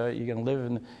that you're going to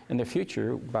live in the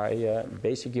future by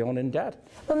basically going in debt.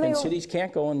 And cities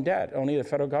can't go in debt. Only the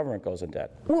federal government goes in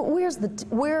debt. Where's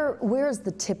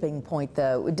the tipping point,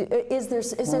 though? Is there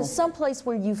some place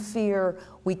where you fear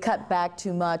we cut back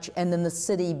too much and then the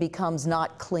city becomes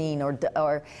not clean or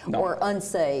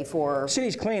unsafe? Or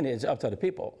city's clean is up to the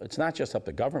people. It's not just up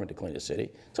to government to clean the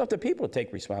city. It's up to people to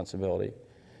take responsibility.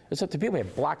 It's up to people. We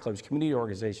have block clubs, community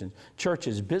organizations,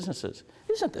 churches, businesses.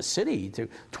 It isn't the city to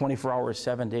 24 hours,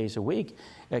 7 days a week.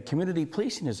 Community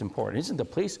policing is important. Isn't the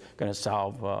police going to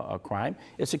solve a crime?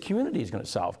 It's the community that's going to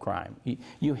solve crime.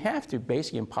 You have to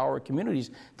basically empower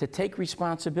communities to take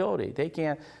responsibility. They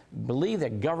can't believe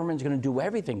that government's going to do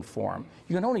everything for them.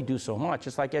 You can only do so much.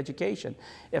 It's like education.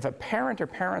 If a parent or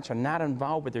parents are not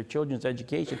involved with their children's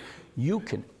education, you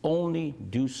can only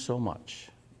do so much,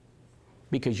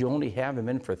 because you only have them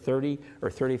in for 30 or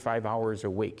 35 hours a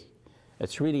week.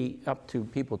 It's really up to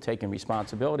people taking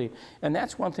responsibility. And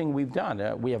that's one thing we've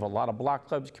done. We have a lot of block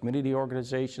clubs, community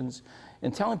organizations,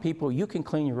 and telling people you can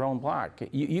clean your own block.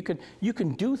 You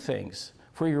can do things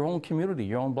for your own community,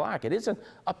 your own block. It isn't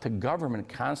up to government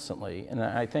constantly. And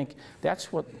I think that's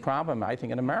what the problem, I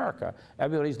think, in America.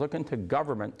 Everybody's looking to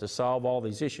government to solve all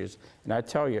these issues. And I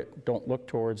tell you, don't look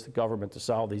towards the government to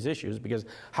solve these issues, because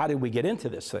how did we get into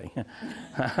this thing?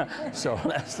 So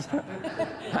that's,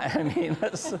 I mean,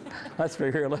 let's be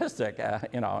realistic.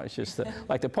 It's just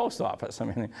like the post office. I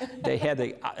mean, they had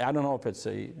I don't know if it's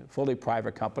a fully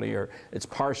private company or it's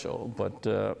partial, but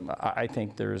I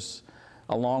think there's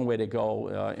a long way to go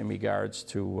in regards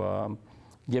to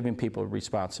giving people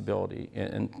responsibility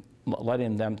and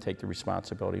letting them take the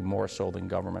responsibility more so than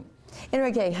government.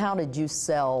 Enrique, how did you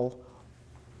sell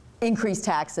increased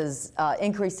taxes,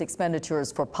 increased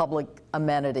expenditures for public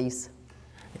amenities?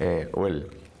 Well,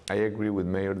 I agree with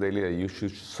Mayor Daley that you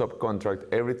should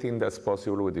subcontract everything that's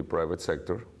possible with the private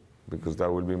sector, because that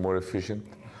will be more efficient,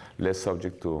 less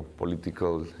subject to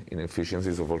political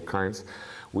inefficiencies of all kinds.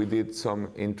 We did some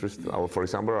for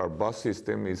example, our bus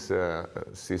system is a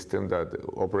system that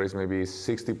operates maybe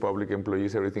 60 public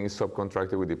employees. Everything is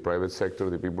subcontracted with the private sector,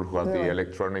 the people who have the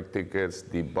electronic tickets,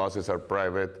 the buses are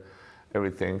private,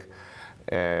 everything.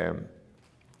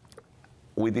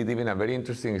 We did even a very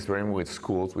interesting experiment with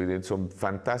schools. We did some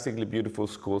fantastically beautiful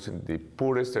schools in the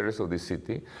poorest areas of the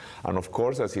city. And of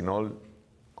course, as in all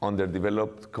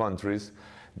underdeveloped countries,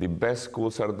 the best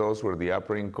schools are those where the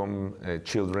upper income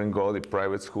children go, the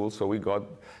private schools. So we got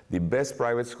the best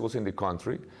private schools in the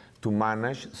country to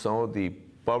manage some of the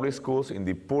public schools in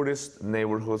the poorest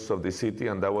neighborhoods of the city,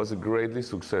 and that was greatly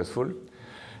successful.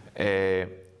 But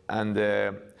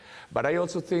I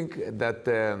also think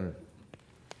that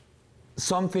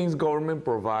some things government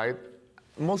provide,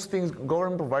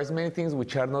 government provides many things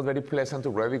which are not very pleasant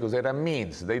to provide because they're a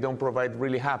means. They don't provide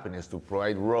really happiness to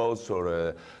provide roads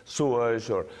or sewage,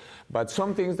 but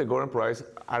some things the government provides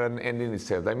are an end in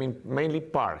itself. I mean, mainly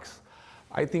parks.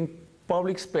 I think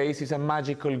public space is a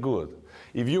magical good.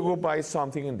 If you go buy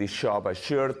something in the shop, a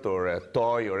shirt or a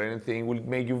toy or anything, it will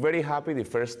make you very happy the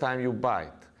first time you buy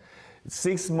it.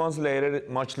 6 months later,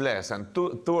 much less, and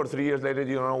two or 3 years later,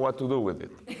 you don't know what to do with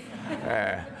it.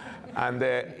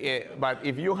 But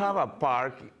if you have a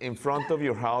park in front of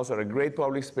your house or a great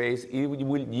public space, it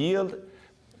will yield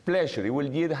pleasure. It will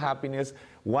yield happiness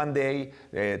 1 day,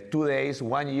 2 days,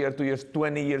 1 year, 2 years,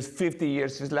 20 years, 50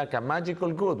 years. It's like a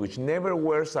magical good which never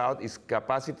wears out its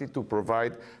capacity to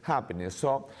provide happiness.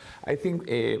 So I think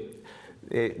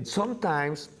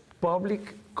sometimes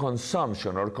public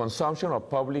consumption or consumption of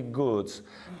public goods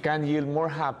can yield more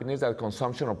happiness than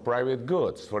consumption of private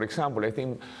goods. For example, I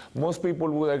think most people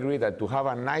would agree that to have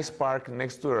a nice park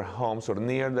next to their homes or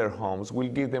near their homes will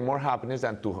give them more happiness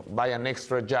than to buy an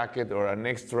extra jacket or an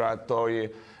extra toy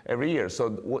every year.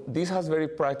 So this has very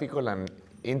practical and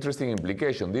interesting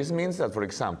implications. This means that, for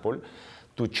example,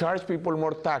 to charge people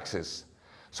more taxes,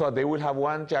 so they will have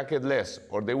one jacket less,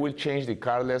 or they will change the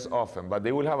car less often, but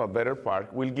they will have a better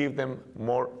park, will give them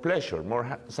more pleasure,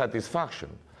 more satisfaction.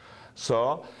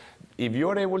 So if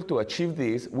you're able to achieve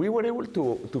this, we were able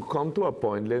to come to a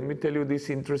point, let me tell you this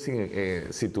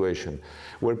interesting situation,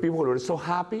 where people were so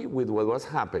happy with what was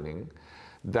happening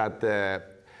that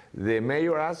the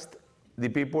mayor asked the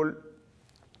people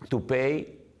to pay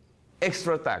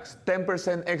extra tax,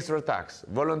 10% extra tax,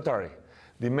 voluntary.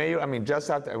 The mayor, I mean, just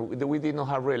after, we did not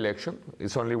have re-election,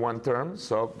 it's only one term,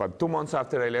 so, but 2 months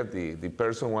after I left, the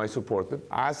person who I supported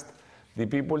asked the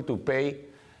people to pay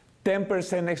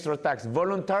 10% extra tax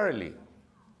voluntarily.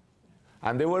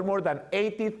 And there were more than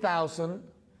 80,000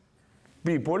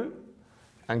 people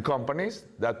and companies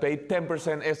that paid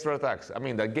 10% extra tax. I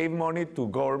mean, that gave money to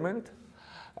government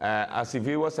as if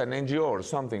it was an NGO or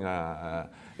something.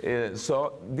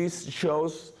 So this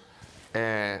shows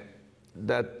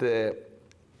that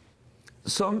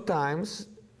sometimes,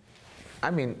 I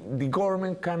mean, the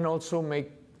government can also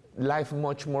make life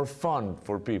much more fun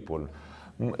for people.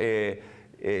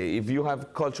 If you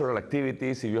have cultural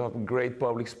activities, if you have great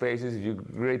public spaces, if you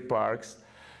have great parks,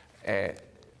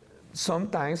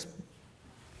 sometimes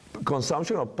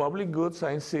consumption of public goods,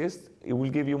 I insist, it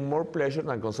will give you more pleasure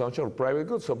than consumption of private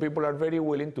goods. So people are very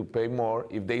willing to pay more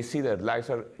if they see that lives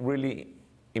are really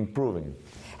improving.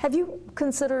 Have you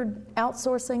considered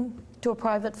outsourcing to a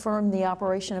private firm the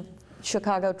operation of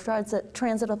Chicago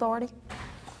Transit Authority?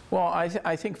 Well,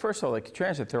 I think, first of all, the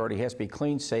Transit Authority has to be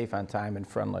clean, safe, on time, and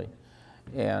friendly.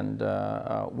 And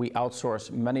we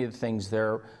outsource many of the things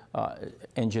there,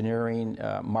 engineering,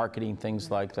 marketing, things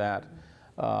like that.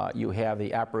 You have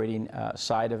the operating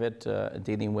side of it,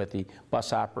 dealing with the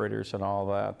bus operators and all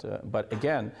that. But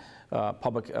again,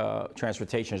 public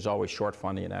transportation is always short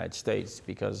fund in the United States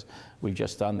because we've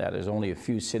just done that. There's only a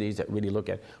few cities that really look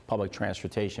at public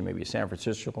transportation, maybe San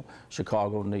Francisco,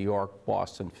 Chicago, New York,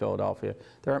 Boston, Philadelphia.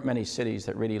 There aren't many cities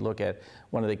that really look at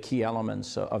one of the key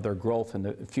elements of their growth in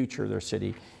the future of their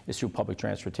city is through public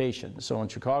transportation. So in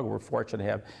Chicago, we're fortunate to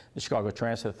have the Chicago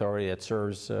Transit Authority that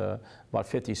serves about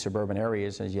 50 suburban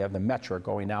areas, and you have the Metro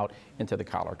going out into the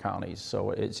collar counties.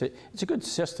 So it's a good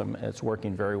system. It's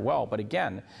working very well. But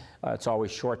again, it's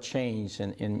always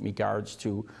shortchanged in regards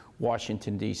to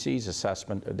Washington, D.C.'s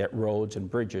assessment that roads and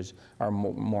bridges are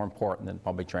more important than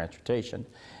public transportation.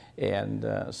 And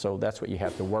so that's what you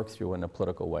have to work through in a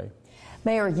political way.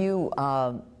 Mayor,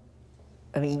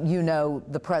 I mean, you know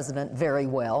the president very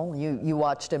well. You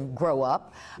watched him grow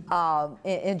up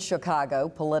in Chicago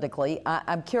politically.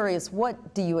 I'm curious,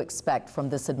 what do you expect from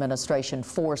this administration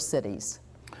for cities?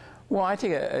 Well, I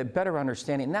think a better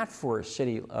understanding, not for a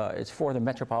city, it's for the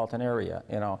metropolitan area.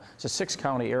 You know, it's a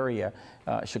 6-county area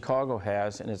Chicago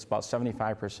has, and it's about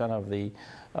 75% of the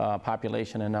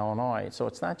population in Illinois. So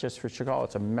it's not just for Chicago,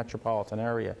 it's a metropolitan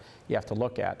area you have to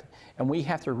look at. And we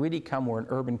have to really we're an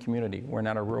urban community. We're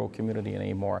not a rural community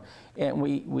anymore. And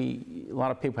a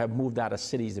lot of people have moved out of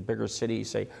cities, the bigger cities,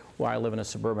 say, well, I live in a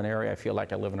suburban area, I feel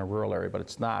like I live in a rural area, but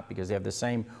it's not, because they have the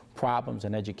same problems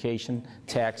in education,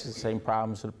 taxes, same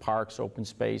problems with parks, open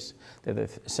space. They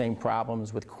have the same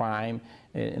problems with crime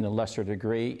in a lesser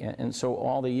degree. And so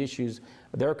all the issues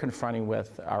they're confronting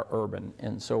with are urban.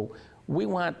 And so we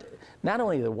want not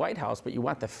only the White House, but you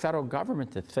want the federal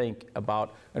government to think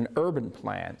about an urban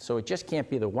plan. So it just can't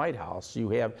be the White House. You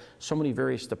have so many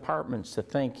various departments to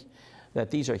think that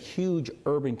these are huge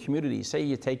urban communities. Say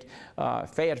you take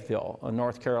Fayetteville,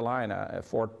 North Carolina,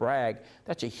 Fort Bragg,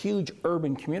 that's a huge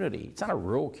urban community. It's not a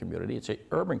rural community, it's an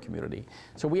urban community.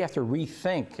 So we have to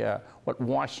rethink what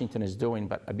Washington is doing,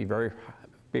 but I'd be very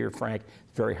frank,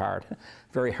 very hard.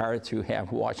 Very hard to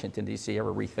have Washington, D.C.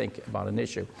 ever rethink about an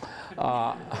issue.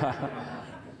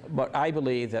 But I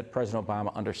believe that President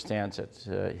Obama understands it.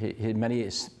 Many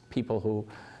people who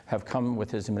have come with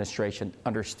his administration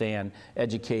understand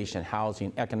education,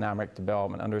 housing, economic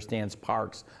development, understands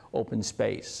parks, open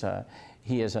space.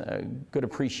 He has a good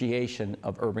appreciation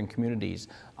of urban communities,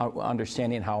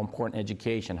 understanding how important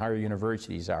education, higher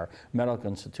universities are, medical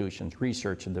institutions,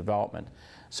 research and development.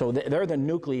 So they're the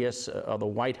nucleus of the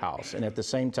White House, and at the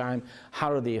same time,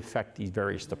 how do they affect these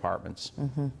various departments?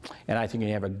 And I think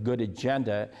you have a good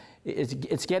agenda.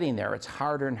 It's getting there. It's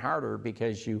harder and harder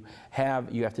because you have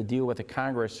to deal with the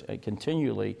Congress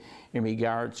continually in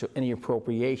regards to any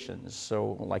appropriations.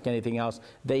 So like anything else,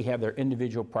 they have their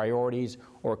individual priorities,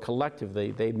 or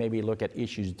collectively they maybe look at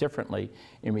issues differently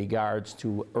in regards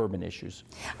to urban issues.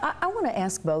 I want to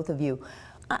ask both of you.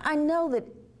 I know that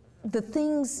the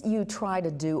things you try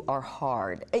to do are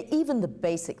hard. Even the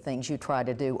basic things you try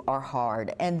to do are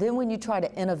hard. And then when you try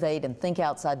to innovate and think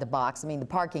outside the box, I mean, the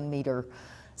parking meter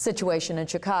situation in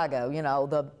Chicago, you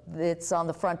know, it's on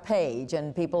the front page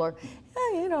and people are,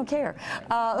 you don't care.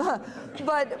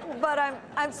 But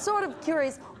I'm sort of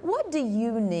curious, what do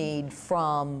you need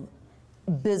from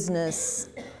business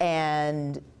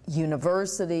and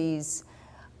universities?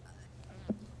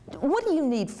 What do you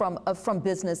need from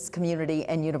business community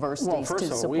and universities to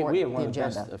support we have the one of the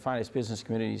agenda? best, finest business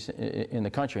communities in the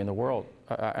country, in the world.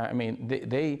 I mean,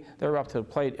 they're up to the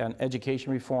plate on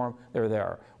education reform. They're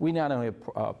there. We not only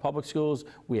have public schools,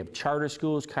 we have charter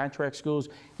schools, contract schools.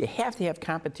 You have to have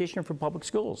competition for public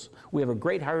schools. We have a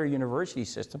great higher university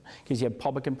system because you have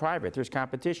public and private. There's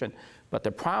competition. But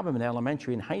the problem in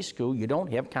elementary and high school, you don't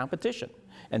have competition.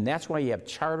 And that's why you have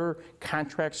charter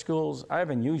contract schools. I have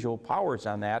unusual powers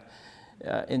on that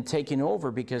in taking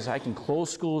over, because I can close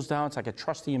schools down. It's like a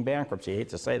trustee in bankruptcy. I hate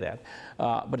to say that,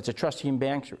 but it's a trustee in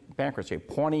bankruptcy,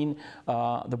 appointing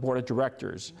the board of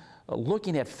directors,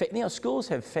 looking at, schools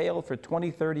have failed for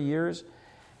 20, 30 years,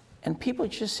 and people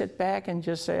just sit back and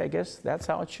just say, I guess that's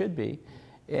how it should be.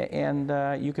 And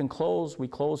you can close, we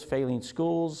close failing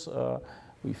schools,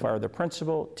 we fire the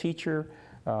principal, teacher,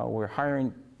 we're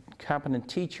hiring competent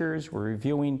teachers, we're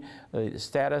reviewing the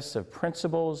status of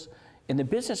principals. In the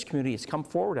business community, it's come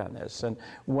forward on this, and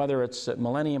whether it's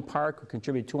Millennium Park, who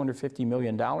contribute $250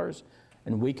 million,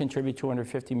 and we contribute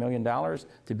 $250 million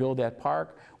to build that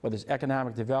park, whether it's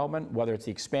economic development, whether it's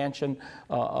the expansion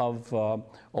of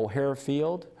O'Hare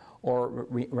Field, or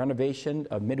renovation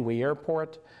of Midway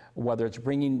Airport, whether it's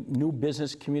bringing new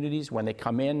business communities when they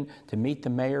come in to meet the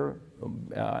mayor,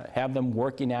 have them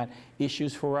working on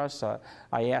issues for us.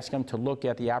 I ask them to look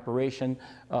at the operation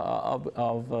of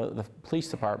the police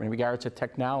department in regards to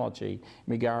technology,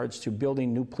 in regards to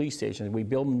building new police stations. We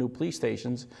build new police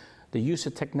stations. The use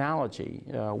of technology.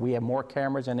 We have more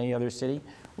cameras than any other city.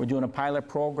 We're doing a pilot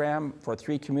program for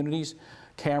 3 communities,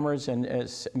 cameras in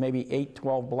maybe 8,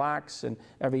 12 blocks, in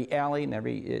every alley and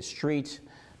every street,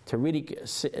 to really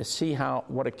see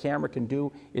what a camera can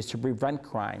do is to prevent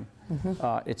crime.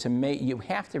 It's amazing. You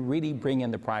have to really bring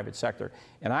in the private sector.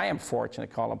 And I am fortunate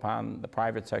to call upon the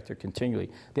private sector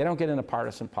continually. They don't get into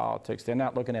partisan politics. They're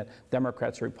not looking at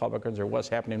Democrats or Republicans or what's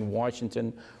happening in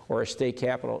Washington or a state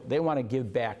capital. They want to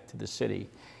give back to the city.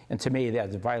 And to me,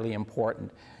 that's vitally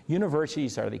important.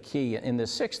 Universities are the key. In the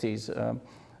 60s,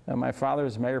 my father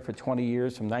was mayor for 20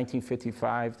 years, from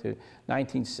 1955 to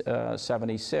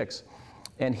 1976.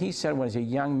 And he said when he was a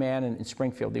young man in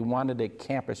Springfield, they wanted a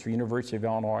campus for University of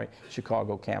Illinois,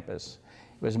 Chicago campus.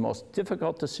 It was the most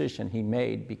difficult decision he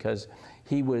made because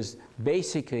he was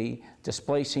basically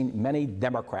displacing many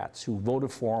Democrats who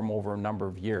voted for him over a number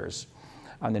of years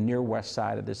on the near west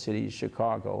side of the city of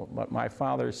Chicago. But my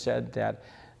father said that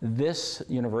this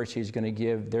university is going to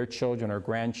give their children or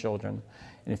grandchildren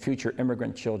and future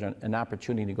immigrant children an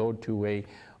opportunity to go to a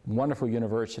wonderful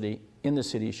university in the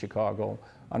city of Chicago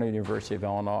under the University of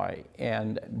Illinois.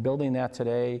 And building that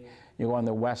today, you go on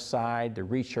the west side, the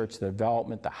research, the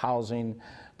development, the housing,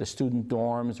 the student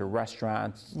dorms, the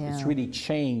restaurants, it's really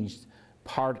changed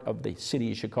part of the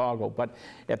city of Chicago. But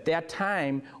at that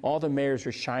time, all the mayors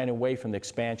were shying away from the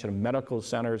expansion of medical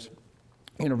centers,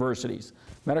 universities.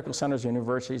 Medical centers and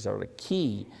universities are the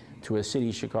key to a city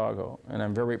of Chicago. And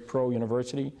I'm very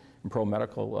pro-university and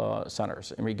pro-medical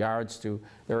centers in regards to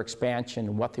their expansion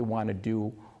and what they want to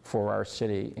do for our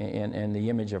city and the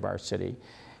image of our city.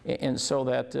 And so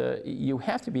that you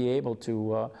have to be able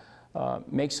to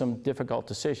make some difficult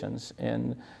decisions.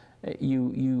 And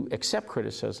you accept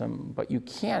criticism, but you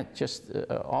can't just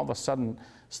all of a sudden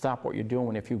stop what you're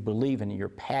doing if you believe in it, you're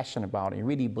passionate about it, you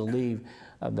really believe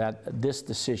that this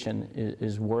decision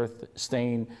is worth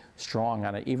staying strong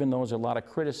on it, even though there's a lot of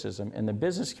criticism. In the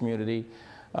business community,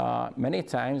 many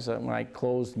times when I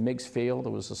closed Meigs Field, it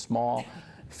was a small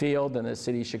field in the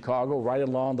city of Chicago, right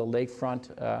along the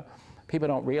lakefront. People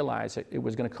don't realize it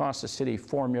was going to cost the city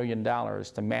 $4 million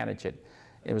to manage it.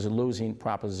 It was a losing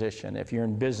proposition. If you're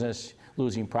in business,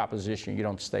 losing proposition, you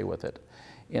don't stay with it.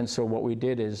 And so what we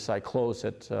did is I closed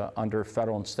it under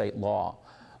federal and state law.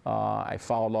 I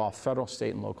followed law, federal,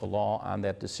 state, and local law on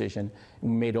that decision,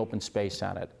 and we made open space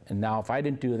on it. And now if I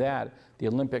didn't do that, the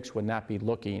Olympics would not be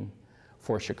looking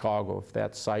for Chicago if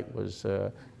that site was,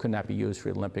 could not be used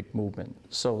for the Olympic movement.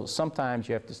 So sometimes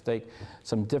you have to take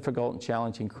some difficult and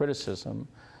challenging criticism,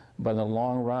 but in the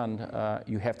long run,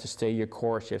 you have to stay your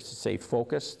course, you have to stay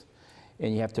focused,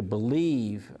 and you have to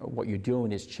believe what you're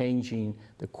doing is changing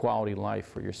the quality of life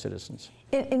for your citizens.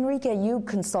 Enrique, you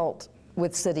consult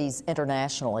with cities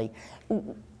internationally.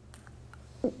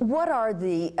 What are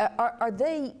the, are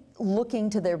they looking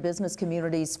to their business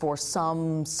communities for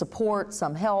some support,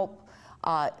 some help,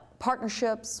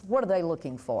 partnerships? What are they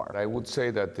looking for? I would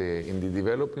say that in the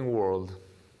developing world,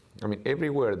 I mean,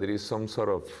 everywhere there is some sort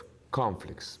of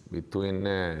conflicts between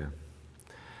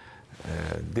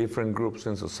different groups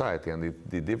in society. And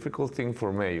the difficult thing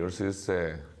for mayors is,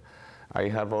 I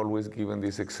have always given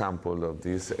this example of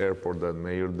this airport that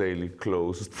Mayor Daley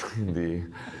closed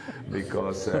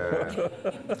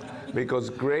because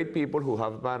great people who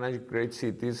have managed great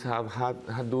cities have had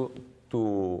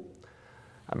to,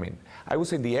 I mean, I would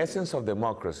say the essence of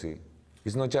democracy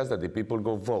is not just that the people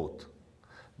go vote.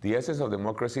 The essence of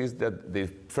democracy is that the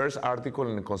first article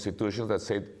in the Constitution that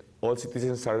said all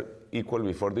citizens are equal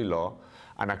before the law,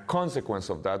 and a consequence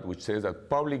of that which says that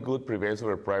public good prevails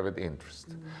over private interest.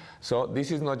 Mm-hmm. So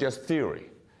this is not just theory,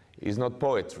 it's not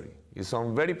poetry. It's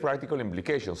some very practical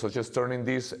implications, such as turning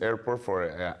this airport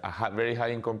for very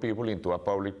high-income people into a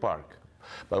public park.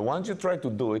 But once you try to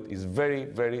do it, it's very,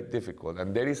 very difficult.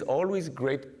 And there is always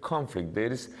great conflict.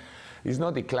 It's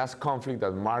not the class conflict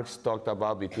that Marx talked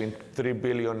about between 3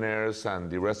 billionaires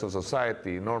and the rest of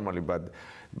society normally. But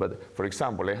for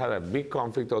example, I had a big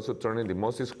conflict also turning the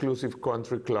most exclusive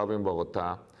country club in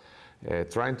Bogota,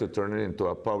 trying to turn it into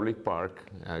a public park,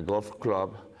 a golf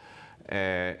club.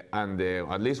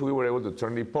 At least we were able to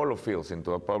turn the polo fields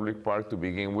into a public park to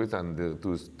begin with and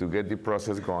to get the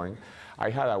process going. I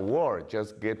had a war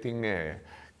just getting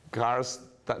cars,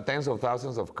 tens of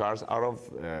thousands of cars out of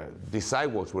the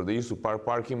sidewalks where they used to park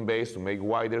parking bays to make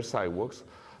wider sidewalks.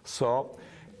 So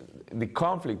the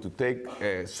conflict to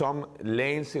take some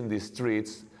lanes in the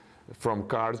streets from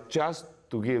cars just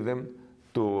to give them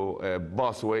to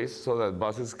busways so that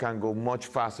buses can go much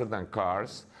faster than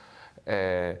cars.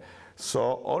 So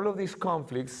all of these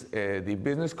conflicts, the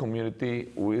business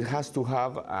community has to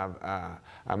have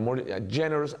a more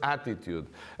generous attitude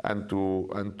and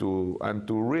to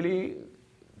really,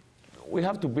 we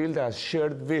have to build a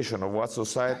shared vision of what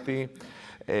society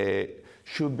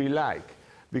should be like,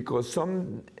 because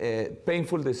some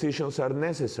painful decisions are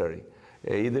necessary,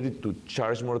 either to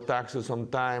charge more taxes on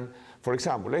time. For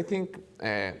example, I think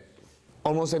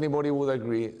almost anybody would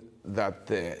agree that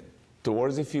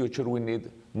towards the future we need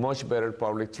much better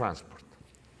public transport.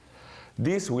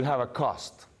 This will have a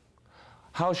cost.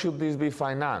 How should this be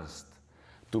financed?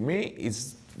 To me,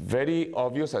 it's very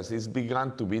obvious, as it's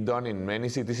begun to be done in many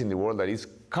cities in the world, that it's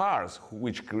cars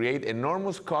which create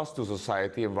enormous cost to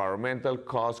society, environmental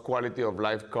costs, quality of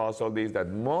life costs, all these, that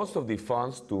most of the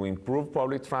funds to improve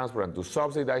public transport and to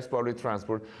subsidize public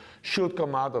transport should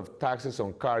come out of taxes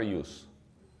on car use.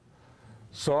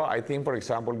 So I think, for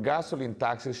example, gasoline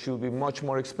taxes should be much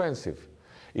more expensive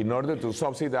in order to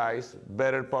subsidize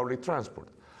better public transport.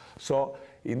 So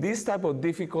in this type of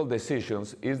difficult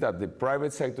decisions is that the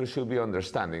private sector should be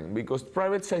understanding, because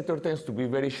private sector tends to be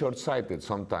very short-sighted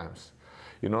sometimes.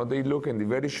 You know, they look in the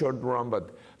very short run,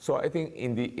 but so I think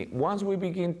once we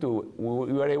begin to,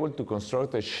 we are able to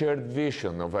construct a shared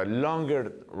vision of a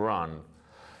longer run,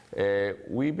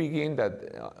 we begin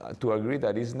to agree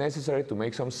that it's necessary to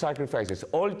make some sacrifices.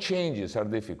 All changes are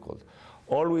difficult.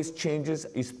 Always changes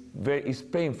is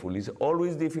painful. It's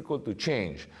always difficult to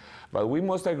change. But we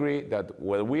must agree that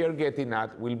what we are getting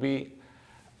at will be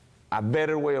a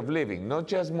better way of living, not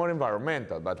just more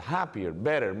environmental, but happier,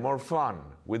 better, more fun,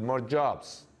 with more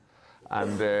jobs.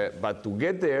 And, but to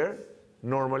get there,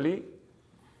 normally,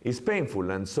 is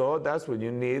painful. And so that's when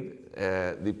you need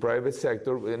the private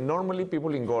sector. Normally,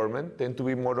 people in government tend to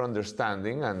be more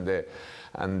understanding and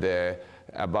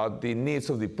about the needs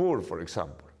of the poor, for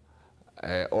example.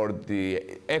 Or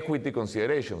the equity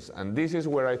considerations. And this is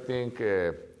where I think,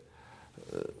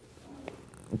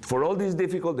 for all these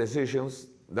difficult decisions,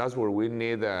 that's where we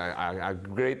need a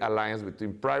great alliance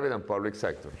between private and public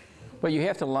sector. But you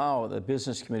have to allow the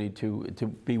business community to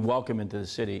be welcome into the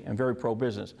city. I'm very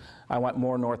pro-business. I want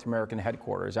more North American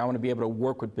headquarters. I want to be able to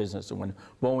work with business. And when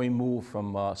Boeing moved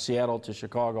from Seattle to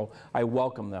Chicago, I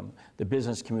welcomed them. The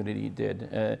business community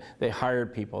did. They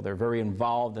hired people. They're very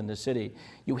involved in the city.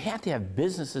 You have to have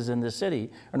businesses in the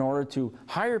city in order to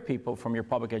hire people from your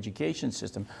public education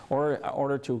system, or in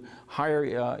order to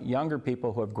hire younger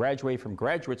people who have graduated from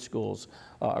graduate schools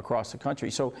across the country.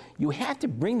 So you have to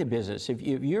bring the business. If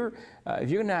you're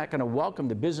not going to welcome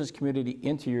the business community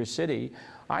into your city,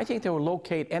 I think they will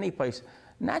locate any place,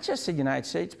 not just in the United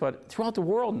States, but throughout the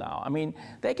world now. I mean,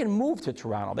 they can move to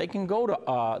Toronto, they can go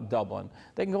to Dublin,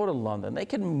 they can go to London, they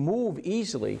can move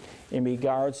easily in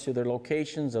regards to their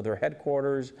locations of their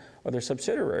headquarters or their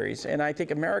subsidiaries. And I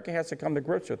think America has to come to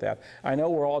grips with that. I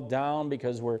know we're all down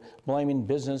because we're blaming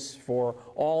business for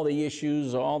all the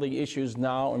issues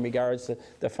now in regards to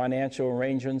the financial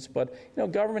arrangements, but you know,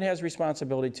 government has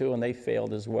responsibility too, and they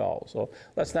failed as well. So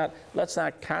let's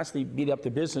not constantly beat up the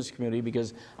business community,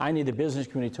 because I need the business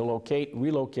community to locate,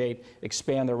 relocate,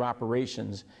 expand their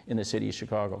operations in the city of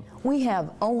Chicago. We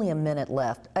have only a minute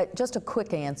left. Just a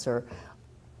quick answer.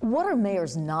 What are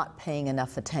mayors not paying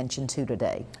enough attention to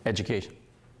today? Education.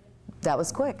 That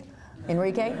was quick.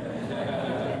 Enrique?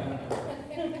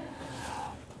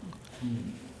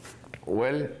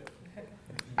 Well,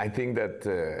 I think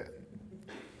that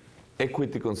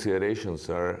equity considerations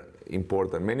are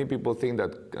important. Many people think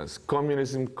that as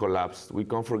communism collapsed, we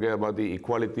can't forget about the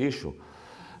equality issue.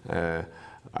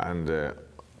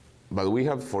 But we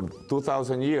have, for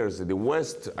 2,000 years, the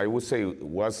West, I would say,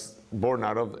 was born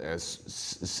out of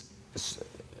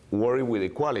worry with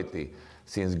equality.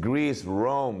 Since Greece,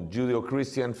 Rome,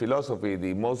 Judeo-Christian philosophy,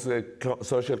 the most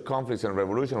social conflicts and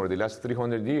revolution over the last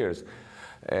 300 years.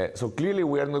 So clearly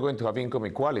we are not going to have income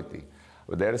equality.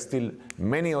 But there are still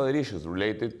many other issues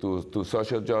related to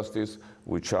social justice,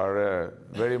 which are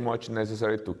very much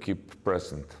necessary to keep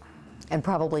present. And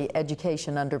probably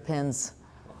education underpins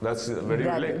that's very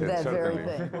related, that certainly.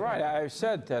 very thing. Right. I've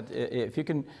said that if you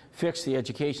can fix the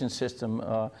education system,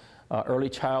 early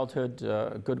childhood,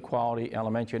 good quality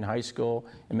elementary and high school,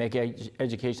 and make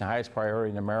education the highest priority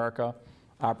in America,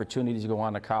 opportunities to go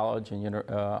on to college and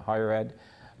higher ed,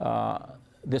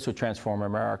 this would transform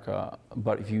America.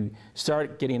 But if you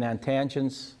start getting on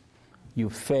tangents, you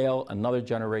fail another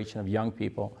generation of young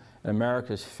people. And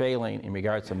America is failing in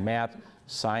regards to math,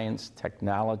 science,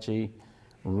 technology,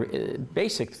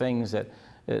 basic things that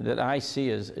I see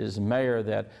as mayor,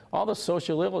 that all the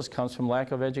social ills comes from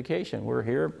lack of education. We're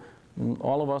here,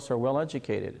 all of us are well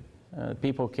educated.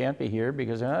 People can't be here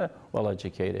because they're not well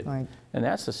educated. Right. And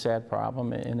that's a sad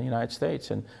problem in the United States,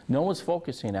 and no one's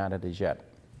focusing on it as yet.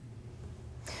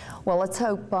 Well, let's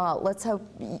hope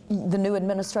the new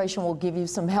administration will give you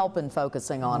some help in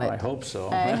focusing on it. I hope so.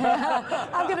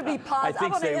 I'm going to be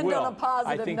positive. I think they will. On a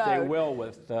positive I think note. they will,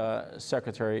 with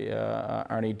Secretary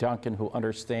Arne Duncan, who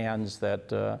understands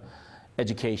that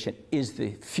education is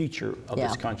the future of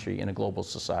this country in a global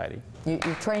society.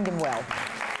 You've trained him well.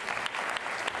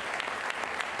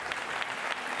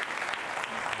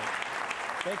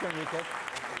 Thank you, Enrique.